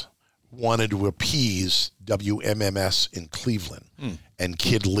companies wanted to appease WMMS in Cleveland and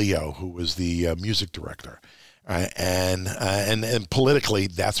Kid Leo, who was the music director. And politically,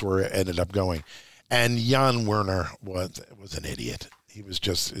 that's where it ended up going. And Jan Werner was an idiot. He was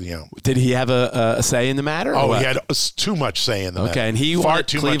just, Did he have a say in the matter? Oh, he had too much say in the matter. Okay, and he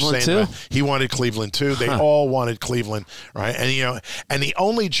wanted Cleveland too? He wanted Cleveland too. They all wanted Cleveland, right? And, and the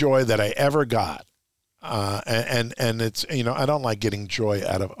only joy that I ever got, and it's, I don't like getting joy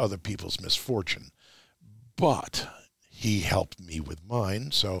out of other people's misfortune, but he helped me with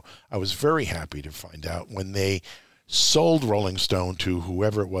mine. So I was very happy to find out when they sold Rolling Stone to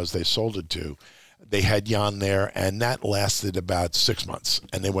whoever it was they sold it to, they had Jan there, and that lasted about 6 months.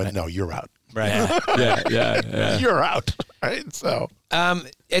 And they went, no, you're out. Right. Yeah. You're out. Right. So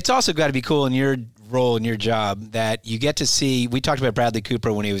it's also got to be cool in your role, in your job, that you get to see, we talked about Bradley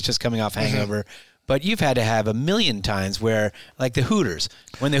Cooper when he was just coming off Hangover. But you've had to have a million times where, like the Hooters,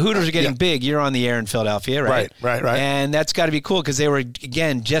 when the Hooters are getting big, you're on the air in Philadelphia, right? Right. And that's got to be cool because they were,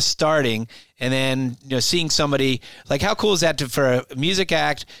 again, just starting. And then, seeing somebody, like how cool is that for a music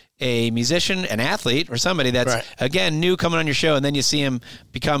act, a musician, an athlete, or somebody that's, again, new coming on your show, and then you see him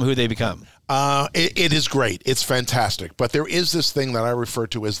become who they become? It is great. It's fantastic. But there is this thing that I refer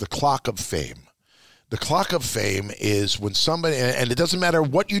to as the clock of fame. The clock of fame is when somebody, and it doesn't matter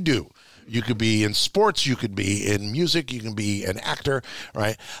what you do. You could be in sports, you could be in music, you can be an actor,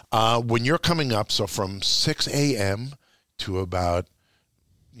 right? When you're coming up, so from 6 a.m. to about,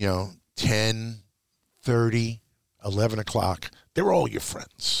 10, 30, 11 o'clock, they're all your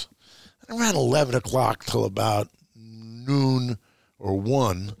friends. And around 11 o'clock till about noon or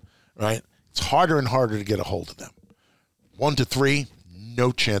 1, right? It's harder and harder to get a hold of them. 1 to 3,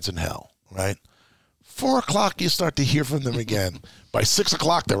 no chance in hell, right? 4 o'clock, you start to hear from them again. By 6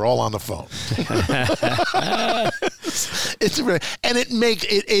 o'clock, they're all on the phone.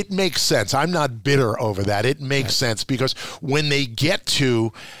 It makes sense. I'm not bitter over that. It makes sense because when they get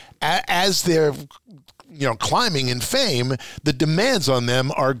to, as they're climbing in fame, the demands on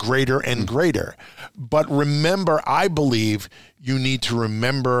them are greater and greater. But remember, I believe you need to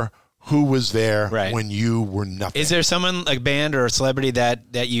remember who was there when you were nothing. Is there someone, like a band or a celebrity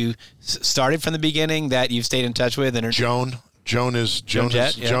that you started from the beginning that you've stayed in touch with? And Joan is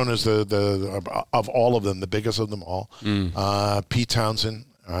the of all of them, the biggest of them all. Pete Townsend.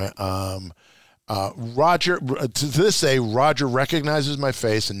 Roger, to this day, Roger recognizes my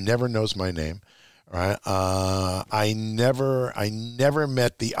face and never knows my name. Right. I never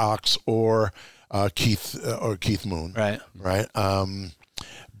met the Ox or Keith Moon. Right.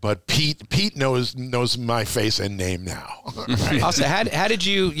 But Pete knows my face and name now. Right? Also, how did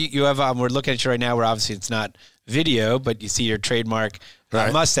you have? We're looking at you right now. Where obviously it's not video, but you see your trademark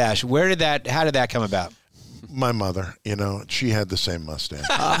mustache. How did that come about? My mother, she had the same mustache.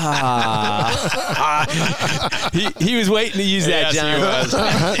 He was waiting to use that, John. He was.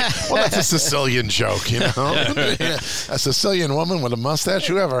 Well, that's a Sicilian joke, A Sicilian woman with a mustache,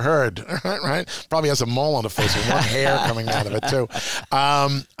 who ever heard? Right? Probably has a mole on the face with one hair coming out of it, too.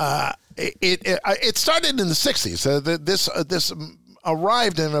 It started in the 60s. This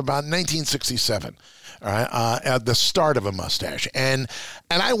arrived in about 1967. At the start of a mustache, and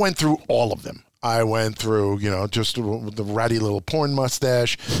I went through all of them. I went through, just the ratty little porn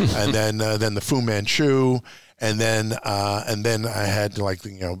mustache, and then the Fu Manchu, and then I had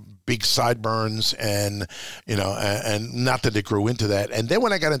big sideburns, and and not that it grew into that. And then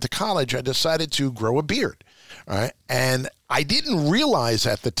when I got into college, I decided to grow a beard, right? And I didn't realize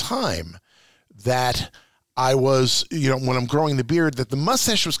at the time that I was, when I'm growing the beard, that the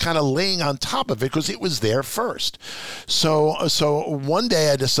mustache was kind of laying on top of it because it was there first. So one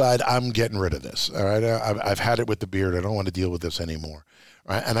day I decide I'm getting rid of this. All right, I've had it with the beard. I don't want to deal with this anymore.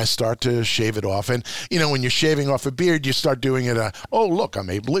 Right, and I start to shave it off, and when you're shaving off a beard, you start doing it. Oh, look,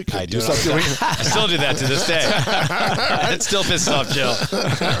 I'm Abe Lincoln. I still do that to this day. It still pisses off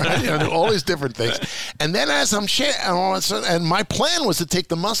Jill. All these different things, and then as I'm and my plan was to take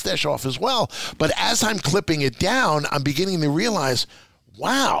the mustache off as well. But as I'm clipping it down, I'm beginning to realize,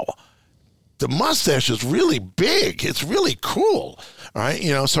 wow, the mustache is really big. It's really cool. All right,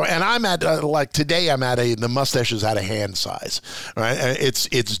 so, and I'm at today the mustache is at a hand size, right?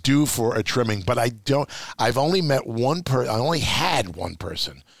 It's due for a trimming, but I've only met one person. I only had one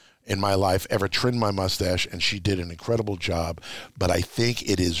person in my life ever trimmed my mustache, and she did an incredible job. But I think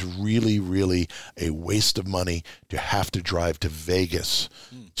it is really, really a waste of money to have to drive to Vegas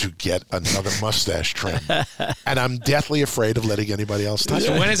to get another mustache trim. And I'm deathly afraid of letting anybody else touch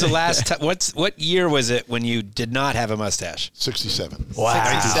So it. when is the last time? What year was it when you did not have a mustache? 67. Wow.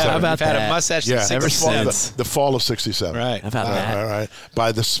 67. How about You've had that? a mustache Yeah, since Ever 67. since. The fall of 67. Right. How about that? All right.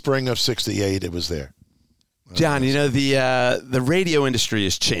 By the spring of 68, it was there. John, the radio industry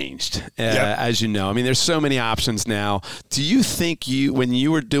has changed, as you know. I mean, there's so many options now. Do you think when you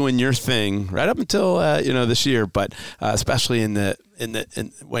were doing your thing right up until this year, but especially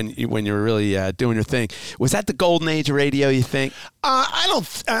when you were really doing your thing, was that the golden age of radio? You think?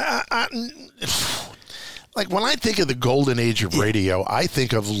 Like when I think of the golden age of radio, I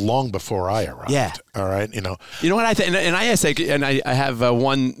think of long before I arrived. Yeah. All right. You know what I think, and I have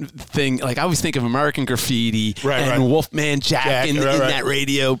one thing. Like I always think of American Graffiti and Wolfman Jack in that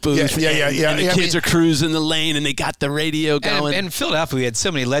radio booth. Yeah. And the kids are cruising the lane, and they got the radio going. And in Philadelphia, we had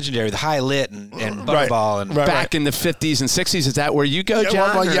so many legendary, the High Lit and Butterball, and back in the 50s and 60s. Is that where you go,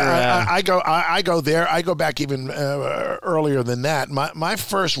 John? I go there. I go back even earlier than that. My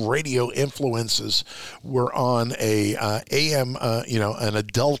first radio influences were on a AM, an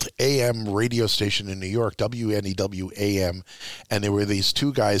adult AM radio station in New York, WNEW AM, and there were these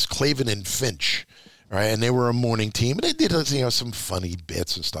two guys, Clavin and Finch. Right, and they were a morning team, and they did some funny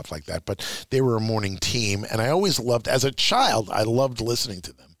bits and stuff like that. But they were a morning team, and I always loved, as a child, I loved listening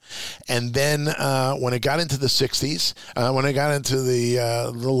to them. And then when it got into the '60s, when it got into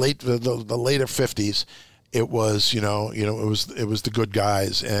the later '50s, it was it was the good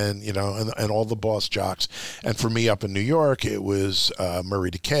guys and all the boss jocks. And for me up in New York, it was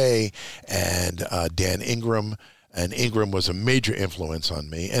Murray Decay and Dan Ingram. And Ingram was a major influence on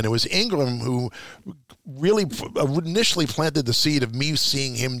me. And it was Ingram who really initially planted the seed of me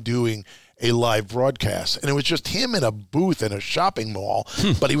seeing him doing a live broadcast. And it was just him in a booth in a shopping mall,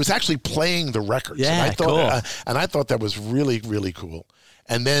 but he was actually playing the records. Yeah, and I thought that was really, really cool.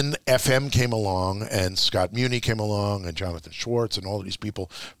 And then FM came along, and Scott Muni came along, and Jonathan Schwartz, and all these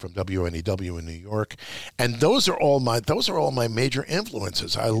people from WNEW in New York. And those are all my major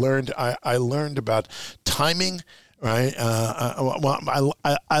influences. I learned about timing, right?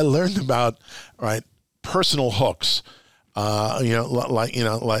 I learned about personal hooks.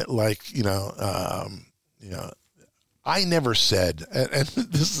 I never said, and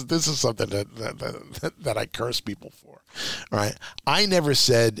this is something that I curse people for, right? I never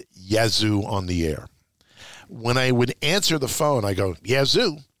said yazoo on the air. When I would answer the phone, I go,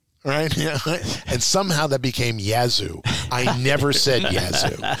 yazoo, right? And somehow that became yazoo. I never said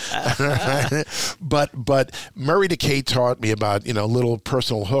yazoo. But Murray Decay taught me about, little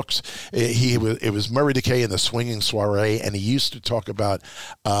personal hooks. It was Murray Decay in the Swinging Soiree, and he used to talk about,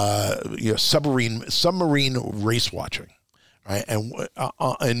 submarine race watching. Right, and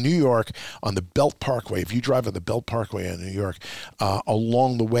in New York, on the Belt Parkway, if you drive on the Belt Parkway in New York,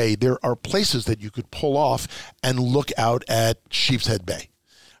 along the way, there are places that you could pull off and look out at Sheepshead Bay.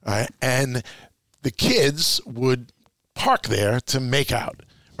 Right? And the kids would park there to make out.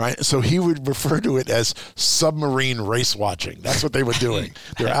 Right? So he would refer to it as submarine race watching. That's what they were doing.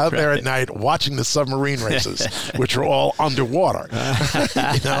 They're out there at night watching the submarine races, which are all underwater.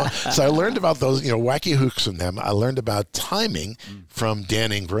 So I learned about those, wacky hooks in them. I learned about timing from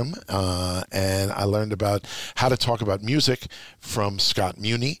Dan Ingram, and I learned about how to talk about music from Scott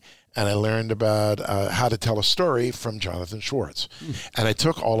Muni. And I learned about how to tell a story from Jonathan Schwartz. And I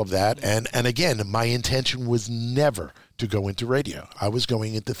took all of that, and again, my intention was never to go into radio. I was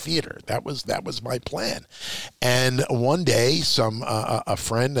going into theater. That was my plan. And one day, a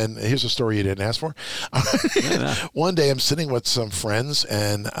friend, and here's a story you didn't ask for. One day, I'm sitting with some friends,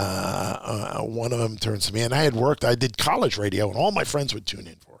 and one of them turns to me, and I did college radio, and all my friends would tune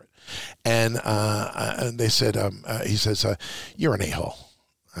in for it. And they said, he says, "You're an a-hole."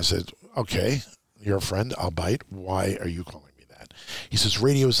 I said, "Okay, you're a friend. I'll bite. Why are you calling me that?" He says,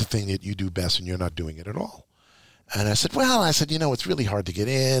 "Radio is the thing that you do best, and you're not doing it at all." And I said, it's really hard to get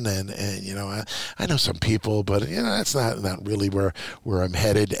in, and I know some people, but that's not really where I'm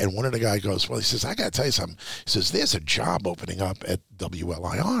headed. And one of the guys goes, he says, "I got to tell you something." He says, "There's a job opening up at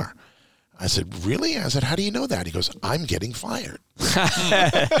WLIR." I said, "Really?" I said, "How do you know that?" He goes, "I'm getting fired."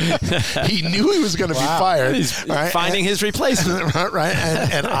 He knew he was going to be fired. He's finding his replacement. Right.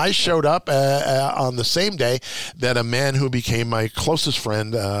 And I showed up on the same day that a man who became my closest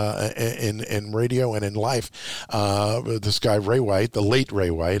friend in radio and in life, this guy, Ray White, the late Ray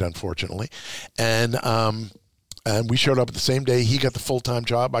White, unfortunately. And we showed up at the same day. He got the full-time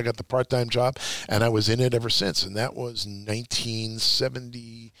job. I got the part-time job. And I was in it ever since. And that was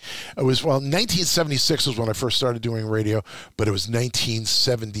 1970. 1976 was when I first started doing radio. But it was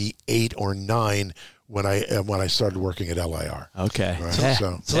 1978 or 9 when I started working at LIR. Okay. Right? Yeah.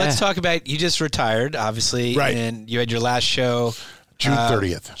 So let's talk about, you just retired, obviously. Right. And you had your last show. June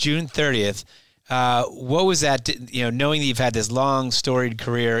 30th. June 30th. What was that, knowing that you've had this long, storied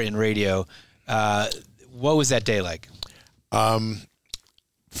career in radio, what was that day like?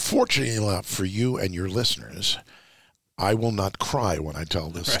 Fortunately enough for you and your listeners, I will not cry when I tell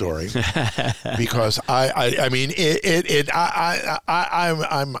this story because I'm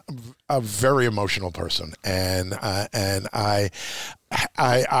a very emotional person, and I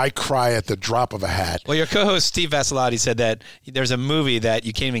cry at the drop of a hat. Well, your co-host Steve Vassilotti said that there's a movie that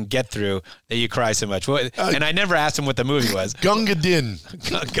you can't even get through that you cry so much. And I never asked him what the movie was. Gunga Din.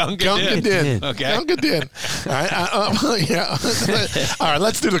 Gunga Din. Okay. Gunga Din. All right,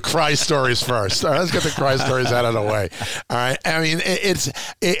 let's do the cry stories first. All right, let's get the cry stories out of the way. All right. I mean,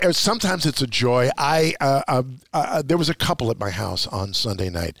 sometimes it's a joy. There was a couple at my house on Sunday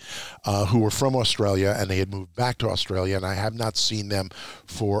night who were from Australia, and they had moved back to Australia, and I have not seen them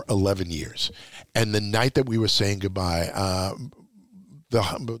for 11 years. And the night that we were saying goodbye,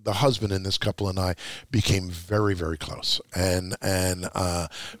 the husband in this couple and I became very, very close, and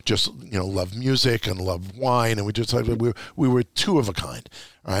just loved music and loved wine, and we were two of a kind,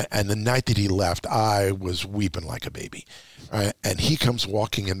 right? And the night that he left, I was weeping like a baby, right? And he comes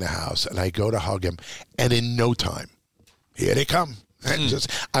walking in the house, and I go to hug him, and in no time, here they come.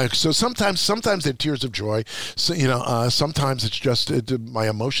 So sometimes they're tears of joy. So, sometimes it's just my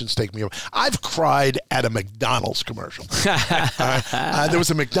emotions take me over. I've cried at a McDonald's commercial. There was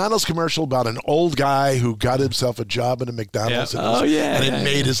a McDonald's commercial about an old guy who got himself a job at a McDonald's, and it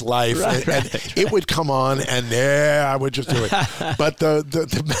made his life. Right. And it would come on, and I would just do it. But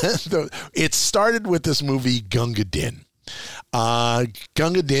it started with this movie Gunga Din.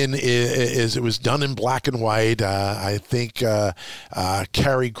 Gunga Din it was done in black and white. I think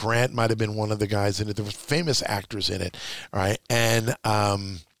Cary Grant might have been one of the guys in it. There were famous actors in it, right? And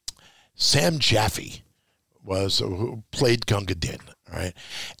Sam Jaffe who played Gunga Din, right?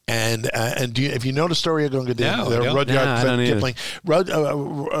 And if you know the story of Gunga Din, Rudyard Kipling.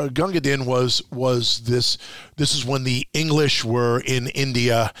 Gunga Din was this. This is when the English were in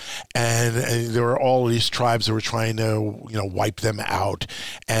India, and there were all these tribes that were trying to wipe them out.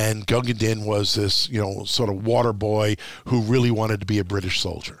 And Gunga Din was this sort of water boy who really wanted to be a British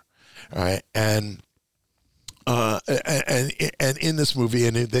soldier, right? And in this movie,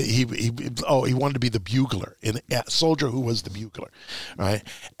 and he wanted to be the bugler, a soldier who was the bugler, right?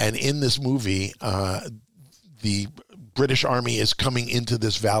 And in this movie, the British Army is coming into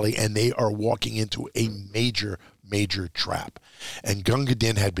this valley, and they are walking into a major trap. And Gunga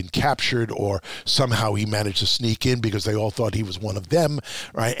Din had been captured, or somehow he managed to sneak in because they all thought he was one of them,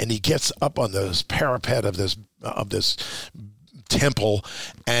 right? And he gets up on this parapet of this temple,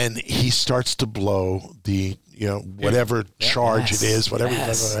 and he starts to blow the whatever charge it is, whatever,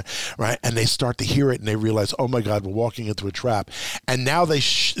 right? And they start to hear it, and they realize, oh my God, we're walking into a trap. And now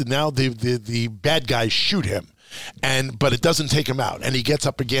the bad guys shoot him. But it doesn't take him out, and he gets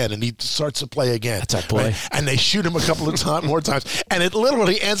up again, and he starts to play again. That's our boy. Right? And they shoot him a couple of more times, and it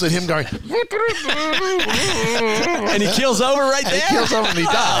literally ends with him going, and he keels over right there. And he keels over, and he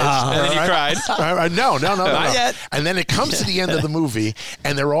dies. And then you cried. No. Not yet. And then it comes to the end of the movie,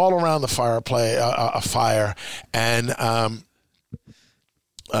 and they're all around the fire, and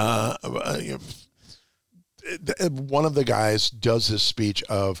one of the guys does this speech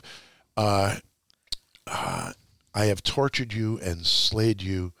of, I have tortured you and slayed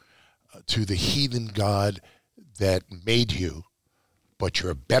you to the heathen god that made you, but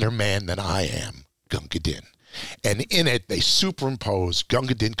you're a better man than I am, Gunga Din. And in it, they superimpose.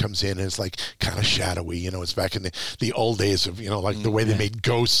 Gunga Din comes in, and it's like kind of shadowy. You know, it's back in the old days of, like the way they made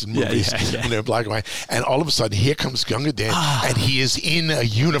ghosts in movies when they were black and white. And all of a sudden, here comes Gunga Din, and he is in a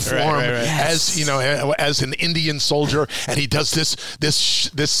uniform as an Indian soldier, and he does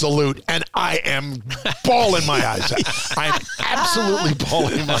this salute, and I am bawling my eyes out. I'm absolutely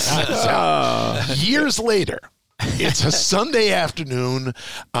bawling my eyes out. Years later. It's a Sunday afternoon.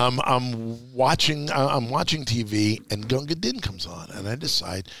 I'm watching TV, and Gunga Din comes on, and I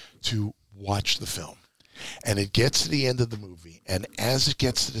decide to watch the film. And it gets to the end of the movie, and as it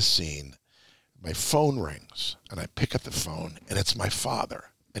gets to the scene, my phone rings, and I pick up the phone, and it's my father,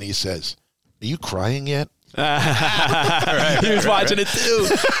 and he says, "Are you crying yet?" He was watching it too.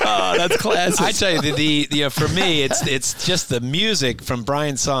 Oh, that's classic. I tell you, for me, it's just the music from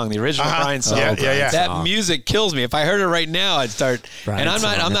Brian's song, the original Brian's song. That music kills me. If I heard it right now, I'd start. Brian's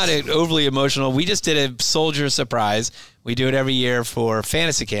I'm not overly emotional. We just did a soldier surprise. We do it every year for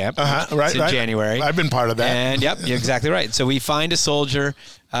fantasy camp. It's in January. I've been part of that. And you're exactly right. So we find a soldier,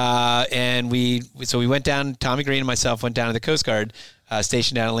 and we went down. Tommy Green and myself went down to the Coast Guard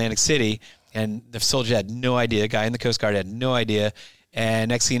station down in Atlantic City. And the soldier had no idea. The guy in the Coast Guard had no idea. And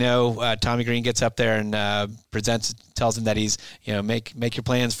next thing you know, Tommy Green gets up there and tells him that he's, make your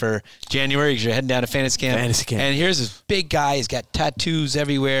plans for January because you're heading down to fantasy camp. And here's this big guy. He's got tattoos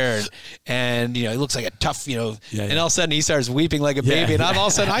everywhere. And he looks like a tough, And all of a sudden he starts weeping like a baby. And all of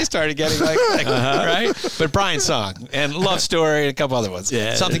a sudden I started getting right? But Brian's song and Love Story and a couple other ones.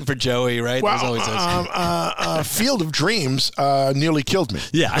 Yeah. Something for Joey, right? Well, always those. Field of Dreams nearly killed me.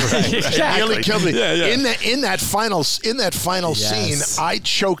 Yeah. Right. Exactly. Nearly killed me. Yeah. In that final scene, I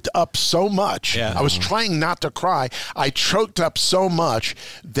choked up so much. Yeah. I was trying not to cry. I choked up so much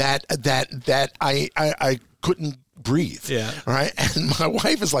that I couldn't breathe. Yeah. Right. And my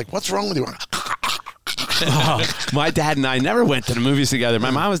wife is like, "What's wrong with you?" My dad and I never went to the movies together.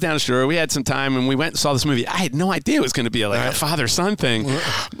 My mom was down the shore. We had some time, and we went and saw this movie. I had no idea it was going to be a father-son thing.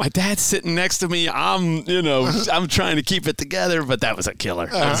 My dad's sitting next to me. I'm trying to keep it together, but that was a killer.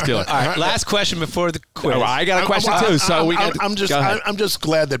 That was a killer. All right, last question before the quiz. I got a question too. So I'm just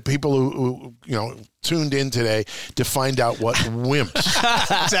glad that people who tuned in today to find out what wimps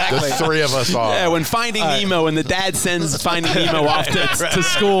the three of us are. Yeah, when Finding Nemo, and the dad sends Finding Nemo off to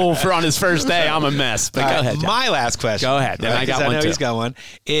school on his first day, I'm a mess. But go ahead, John. My last question. Go ahead. I got one too. He's got one.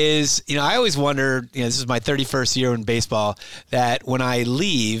 Is, I always wonder, this is my 31st year in baseball, that when I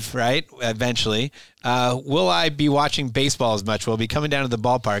leave, right, eventually, will I be watching baseball as much? Will I be coming down to the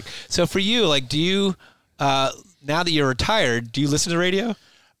ballpark? So for you, do you, now that you're retired, do you listen to radio?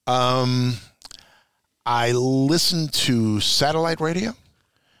 I listen to satellite radio.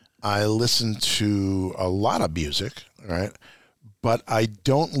 I listen to a lot of music, right? But I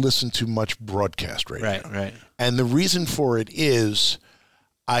don't listen to much broadcast radio. Right. And the reason for it is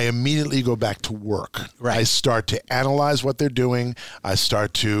I immediately go back to work. Right. I start to analyze what they're doing. I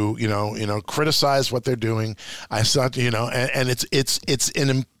start to, criticize what they're doing. I start to, and it's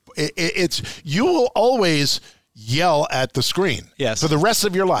you will always yell at the screen. Yes. For the rest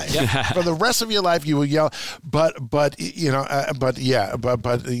of your life. Yep. For the rest of your life, you will yell. But I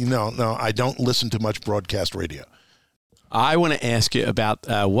don't listen to much broadcast radio. I want to ask you about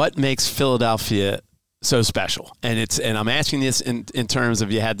what makes Philadelphia so special, and I'm asking this in terms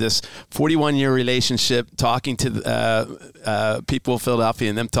of, you had this 41-year relationship talking to people of Philadelphia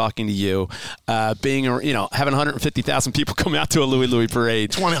and them talking to you, being having 150,000 people come out to a Louis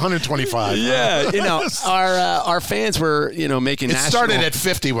parade, 125. Yeah, our fans were making. It started at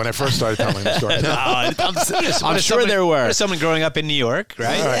 50 when I first started telling the story. I'm sure there were. Someone growing up in New York,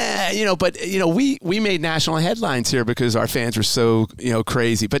 right? Yeah, but we made national headlines here because our fans were so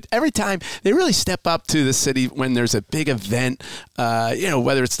crazy. But every time they really step up to the city when there's a big event,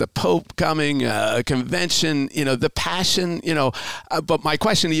 whether it's the Pope coming, a convention, the passion, but my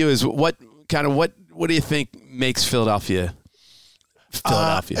question to you is what do you think makes Philadelphia?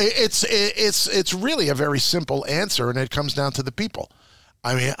 It's really a very simple answer, and it comes down to the people.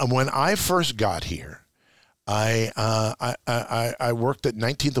 I mean, when I first got here, I worked at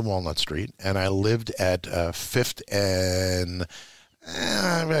 19th and Walnut Street, and I lived at 5th and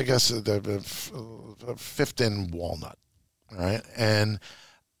I guess the 5th and Walnut, all right? And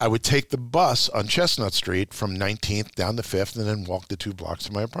I would take the bus on Chestnut Street from 19th down to 5th and then walk the 2 blocks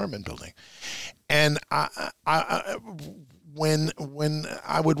to my apartment building. And when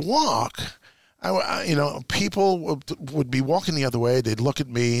I would walk, People would be walking the other way. They'd look at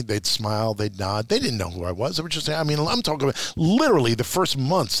me. They'd smile. They'd nod. They didn't know who I was. They were just, I'm talking about literally the first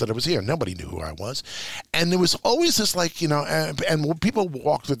months that I was here. Nobody knew who I was. And there was always this and when people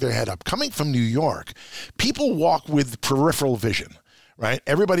walked with their head up. Coming from New York, people walk with peripheral vision, right?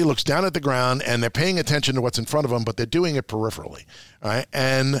 Everybody looks down at the ground and they're paying attention to what's in front of them, but they're doing it peripherally, right?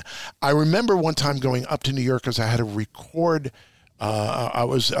 And I remember one time going up to New York because I had to record. I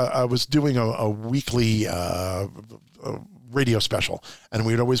was doing a weekly radio special, and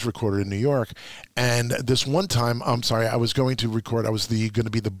we'd always record it in New York. And this one time, I was going to record. I was going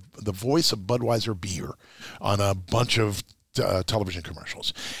to be the voice of Budweiser beer on a bunch of television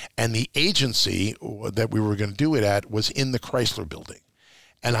commercials, and the agency that we were going to do it at was in the Chrysler Building,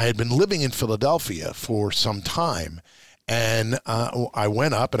 and I had been living in Philadelphia for some time. And I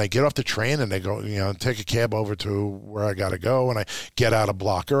went up and I get off the train and I go, take a cab over to where I got to go. And I get out a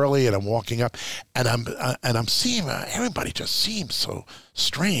block early and I'm walking up and I'm seeing everybody just seems so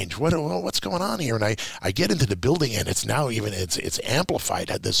strange. What's going on here? And I get into the building and it's now it's amplified,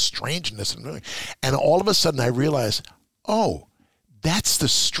 had this strangeness. And all of a sudden I realize, oh, that's the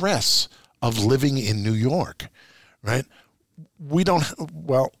stress of living in New York, right? We don't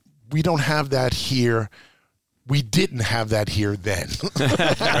have that here. We didn't have that here then.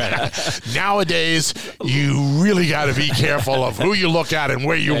 Nowadays, you really got to be careful of who you look at and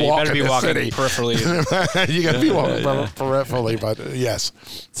where you walk in the city. Peripherally. You got to be walking peripherally, but yes.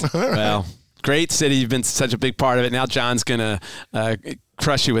 Well, great city. You've been such a big part of it. Now John's going to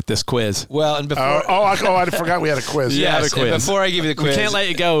crush you with this quiz. Well, and before I forgot we had a quiz. Yeah, yes, before I give you the quiz, we can't let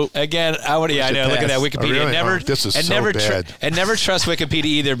you go again. I know. Look at that Wikipedia. Oh, really? Never. This is so bad. And never trust Wikipedia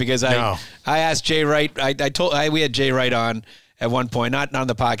either because I asked Jay Wright. We had Jay Wright on at one point, not on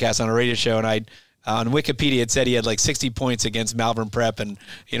the podcast, on a radio show, and on Wikipedia it said he had like 60 points against Malvern Prep, and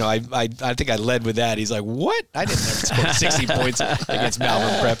I think I led with that. He's like, what? I didn't ever score 60 points against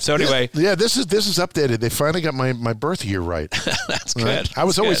Malvern Prep. So anyway, yeah, this is updated. They finally got my birth year right. That's good. Right? I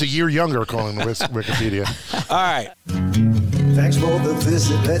was always a year younger calling Wikipedia. All right. Thanks for the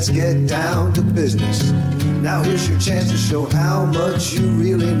visit. Let's get down to business. Now here's your chance to show how much you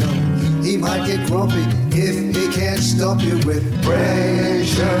really know. He might get grumpy if he can't stump you with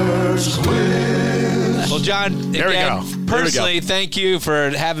Brazer's quiz. Well, John, again, personally, thank you for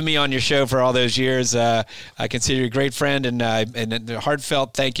having me on your show for all those years. I consider you a great friend, and a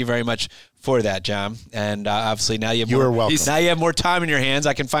heartfelt thank you very much for that, John. And obviously now you are welcome. Now you have more time in your hands.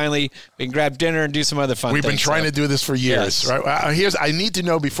 We can grab dinner and do some other fun things. We've been trying to do this for years. Yes. Right? I need to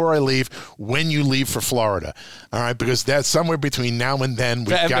know before I leave when you leave for Florida. All right, because that's somewhere between now and then.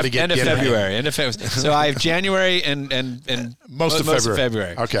 We've got to get end of February. So I have January and most of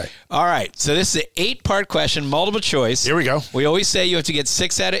February. Okay. All right. So this is an 8-part question, multiple choice. Here we go. We always say you have to get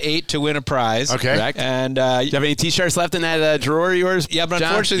 6 out of 8 to win a prize. Okay. Correct. And do you have any T-shirts left in that drawer of yours? Yeah, but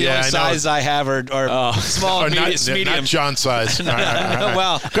unfortunately the only size I have are small and medium. Not John size.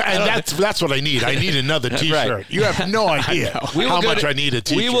 Well, and that's what I need. I need another T-shirt. Right. You have no idea how much I need a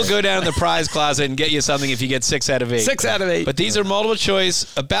T-shirt. We will go down in the prize closet and get you something if you get 6 out of 8. 6 out of 8. But these are multiple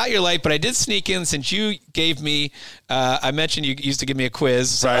choice about your life. But I did sneak in since you gave me. I mentioned you used to give me a quiz.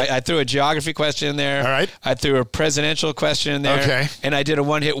 So right. I threw a geography question in there. All right. I threw a presidential question in there. Okay. And I did a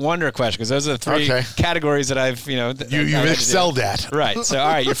one-hit wonder question because those are the 3 categories that I've you've excelled at. Right. So all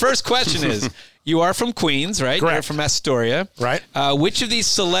right, your first question is. You are from Queens, right? Correct. You're from Astoria. Right. Which of these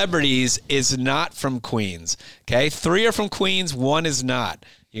celebrities is not from Queens? Okay, 3 are from Queens, 1 is not.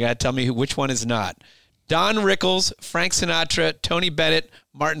 You got to tell me which one is not. Don Rickles, Frank Sinatra, Tony Bennett,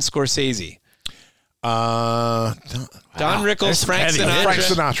 Martin Scorsese. Don Rickles, Frank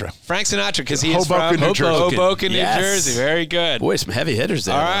Sinatra. Frank Sinatra, because he is from Hoboken, New Jersey. Very good. Boy, some heavy hitters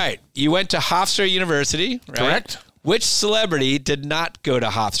there. All right. You went to Hofstra University, right? Correct. Which celebrity did not go to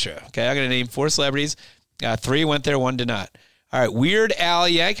Hofstra? Okay, I'm going to name 4 celebrities. 3 went there, 1 did not. All right, Weird Al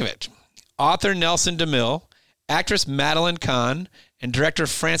Yankovic, author Nelson DeMille, actress Madeline Kahn, and director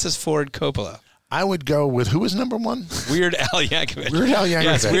Francis Ford Coppola. I would go with who was number 1? Weird Al Yankovic. Weird Al Yankovic.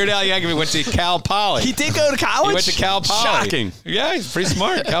 Yes, Weird Al Yankovic went to Cal Poly. He did go to college? He went to Cal Poly. Shocking. Yeah, he's pretty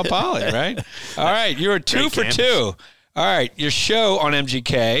smart. Cal Poly, right? All right, you were 2 for 2. All right, your show on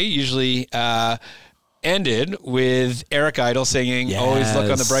MGK usually ended with Eric Idle singing Always Look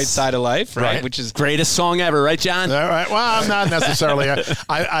on the Bright Side of Life, right? Which is greatest song ever, right, John? All right. Well, I'm not necessarily.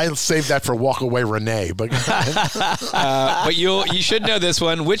 I saved that for Walk Away Renee. But you should know this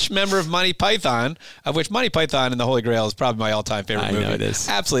one. Which member of Monty Python, of which Monty Python and the Holy Grail is probably my all-time favorite movie. I know it is.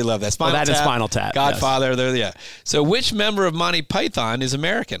 Absolutely love that. Spinal Tap. Godfather. Yes. So which member of Monty Python is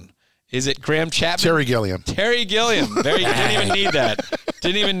American? Is it Graham Chapman? Terry Gilliam. Terry Gilliam. Didn't even need that.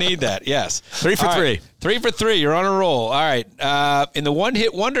 Didn't even need that. Yes. 3 for 3. 3 for 3. You're on a roll. All right. In the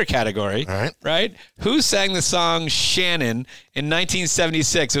one-hit wonder category, right? Who sang the song Shannon in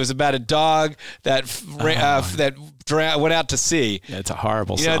 1976? It was about a dog that went out to sea. Yeah, it's a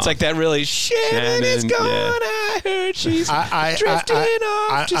horrible song. It's like that really, Shannon is gone. Yeah. I heard she's drifting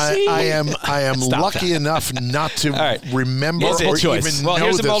off to sea. I am lucky enough not to remember or even know this song. Well,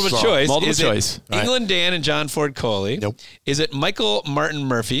 here's a multiple choice. Multiple is choice. It England Dan and John Ford Coley? Nope. Is it Michael Martin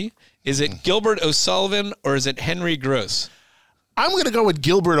Murphy? Is it Gilbert O'Sullivan or is it Henry Gross? I'm going to go with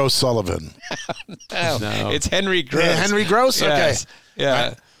Gilbert O'Sullivan. No. It's Henry Gross. Yeah, Henry Gross? Yes. Okay. Yeah.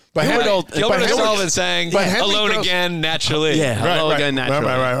 Right. But Gilbert O'Sullivan sang Alone Gross, Again, Naturally. Yeah, Alone Again, Naturally.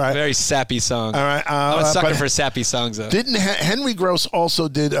 Right. Very sappy song. All right. I'm a sucker for sappy songs, though. Didn't Henry Gross also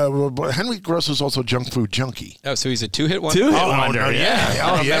did, Henry Gross was also Junk Food Junkie. Oh, so he's a two-hit wonder? Two-hit wonder,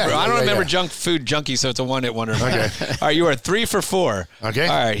 I don't remember Junk Food Junkie, so it's a one-hit wonder. Okay. All right, you are 3 for 4. Okay.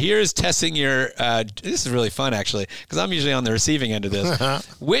 All right, here's testing your, this is really fun, actually, because I'm usually on the receiving end of this.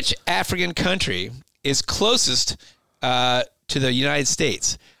 Which African country is closest to the United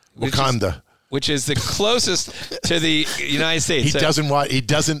States? Wakanda. Which is the closest to the United States. He doesn't watch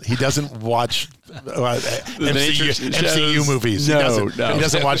MCU movies. No. He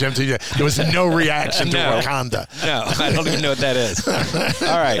doesn't watch MCU. There was no reaction to Wakanda. No, I don't even know what that is.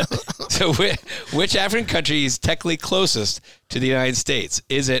 All right. So which African country is technically closest to the United States?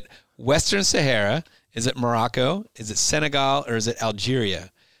 Is it Western Sahara? Is it Morocco? Is it Senegal? Or is it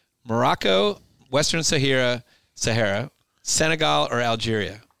Algeria? Morocco, Western Sahara, Senegal, or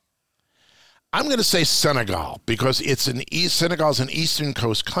Algeria? I'm going to say Senegal because Senegal's an eastern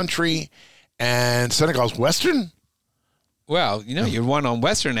coast country, and Senegal's western. Well, you won on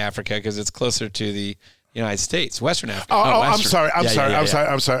Western Africa because it's closer to the United States. Western Africa. I'm sorry. I'm sorry.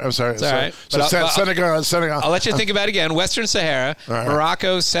 It's all right. So Senegal. I'll let you think about it again. Western Sahara,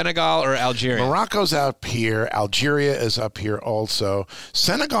 Morocco, Senegal, or Algeria? Morocco's up here. Algeria is up here also.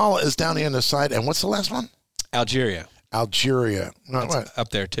 Senegal is down here on the side. And what's the last one? Algeria. No, what?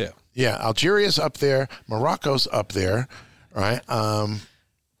 Up there, too. Yeah, Algeria's up there. Morocco's up there, right?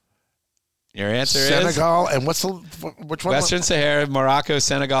 Your answer Senegal, and which one? Western Sahara, Morocco,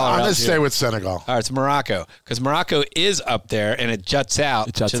 Senegal, or I'm going Algeria? to stay with Senegal. All right, it's Morocco because Morocco is up there and it juts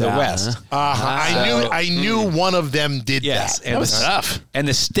out to the west. I knew one of them did yes, that. And that was tough. And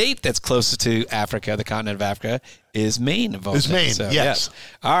the state that's closest to Africa, the continent of Africa, is Maine. Is Maine? So, yes.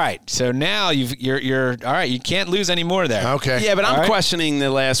 All right. So now you're all right. You can't lose any more there. Okay. Yeah, but I'm questioning the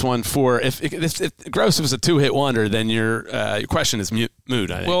last one for if Gross was a 2-hit wonder, then your question is moot.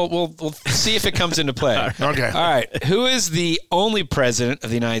 I think. We'll see if it comes into play. Okay. All right. Who is the only president of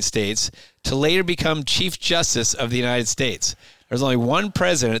the United States to later become Chief Justice of the United States? There's only one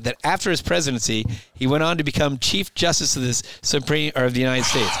president that after his presidency, he went on to become Chief Justice of the United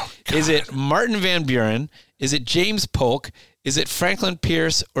States. Is it Martin Van Buren? Is it James Polk? Is it Franklin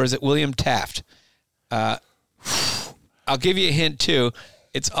Pierce? Or is it William Taft? I'll give you a hint, too.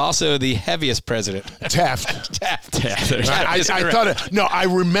 It's also the heaviest president. Taft. I thought I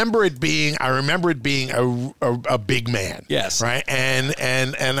remember it being a big man. Yes. Right. And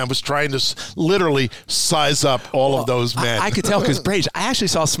I was trying to literally size up all of those men. I could tell because Brazer, I actually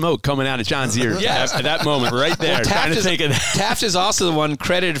saw smoke coming out of John's ears. Yes. At that moment, right there. Taft is also the one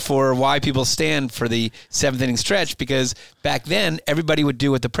credited for why people stand for the 7th inning stretch because back then everybody would do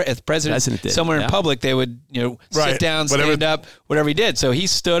what the president did. Somewhere in public they would sit down, stand up, whatever he did. So he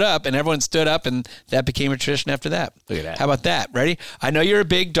stood up, and everyone stood up, and that became a tradition after that. Look at that. How about that? Ready? I know you're a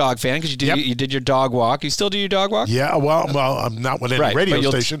big dog fan because you did your dog walk. You still do your dog walk? Yeah, well, I'm not with any radio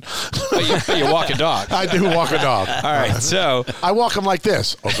station. But you walk a dog. I do walk a dog. All right, so I walk him like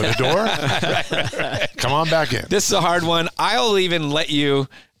this. Open the door. right. Come on back in. This is a hard one. I'll even let you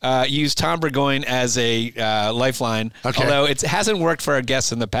use Tom Burgyone as a lifeline, although it hasn't worked for our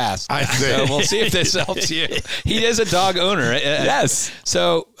guests in the past. I see. So we'll see if this helps you. He is a dog owner. Yes.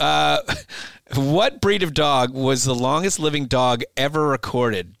 So what breed of dog was the longest living dog ever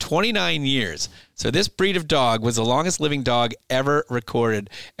recorded? 29 years. So this breed of dog was the longest living dog ever recorded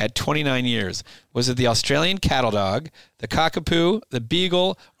at 29 years. Was it the Australian cattle dog, the cockapoo, the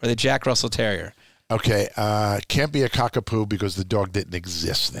beagle, or the Jack Russell Terrier? Okay, can't be a cockapoo because the dog didn't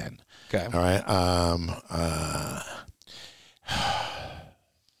exist then. Okay. All right.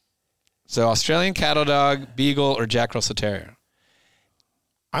 So Australian cattle dog, beagle, or Jack Russell Terrier?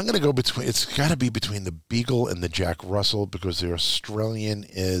 I'm going to go between. It's got to be between the beagle and the Jack Russell because the Australian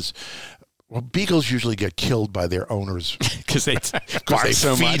is. Well, beagles usually get killed by their owners because they because they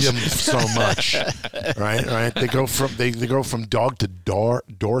so feed much. them so much. Right. They go from dog to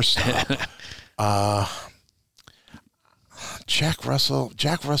doorstop. Jack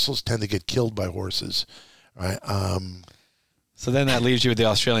Russells tend to get killed by horses, right? So then that leaves you with the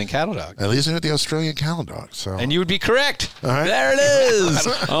Australian cattle dog. At least with the Australian cattle dog. So And you would be correct. all right. There it is.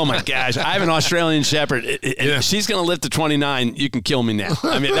 Oh, my gosh. I have an Australian Shepherd. If she's going to live to 29, you can kill me now.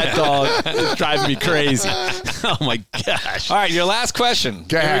 I mean, that dog is driving me crazy. Oh, my gosh. All right, your last question.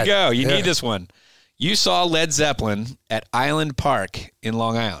 Go Here ahead. we go. You Yeah. need this one. You saw Led Zeppelin at Island Park in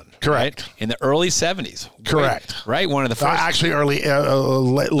Long Island. Correct. Right? In the early 70s. Correct. Right? One of the first. Actually, late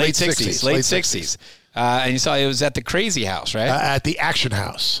 60s. Late 60s. And you saw it was at the Crazy House, right? At the Action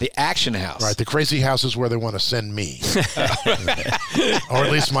House. The Action House. Right, the Crazy House is where they want to send me. Or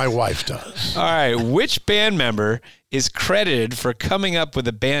at least my wife does. All right. Which band member is credited for coming up with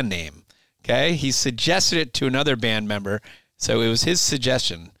a band name? Okay. He suggested it to another band member. So it was his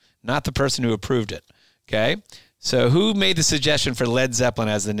suggestion, not the person who approved it. Okay. So who made the suggestion for Led Zeppelin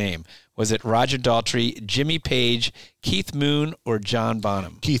as the name? Was it Roger Daltrey, Jimmy Page, Keith Moon, or John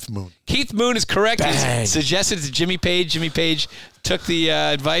Bonham? Keith Moon. Keith Moon is correct. Bang. He suggested it to Jimmy Page. Jimmy Page took the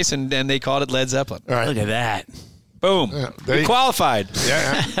advice, and they called it Led Zeppelin. All right. Look at that. Boom. there You you- qualified.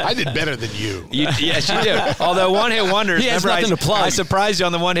 Yeah, I did better than you. Yes, you did. Although one-hit wonders. He has remember nothing to plug. I surprised you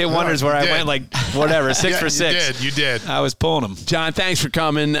on the one-hit wonders where I did. went like, whatever, 6 for 6. You did. I was pulling them. John, thanks for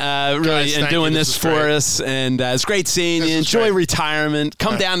coming really Guys, and thank doing you. this This is for great. us. And it's great seeing This you. is Enjoy great. retirement.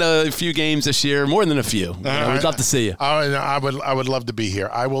 Come down to a few games this year, more than a few. We'd love to see you. I would love to be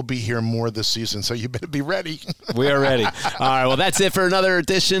here. I will be here more this season, so you better be ready. We are ready. All right, well, that's it for another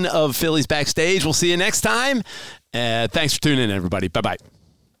edition of Phillies Backstage. We'll see you next time. Thanks for tuning in, everybody. Bye-bye.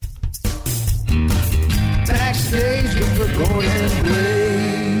 Backstage with Burgyone and Brazer.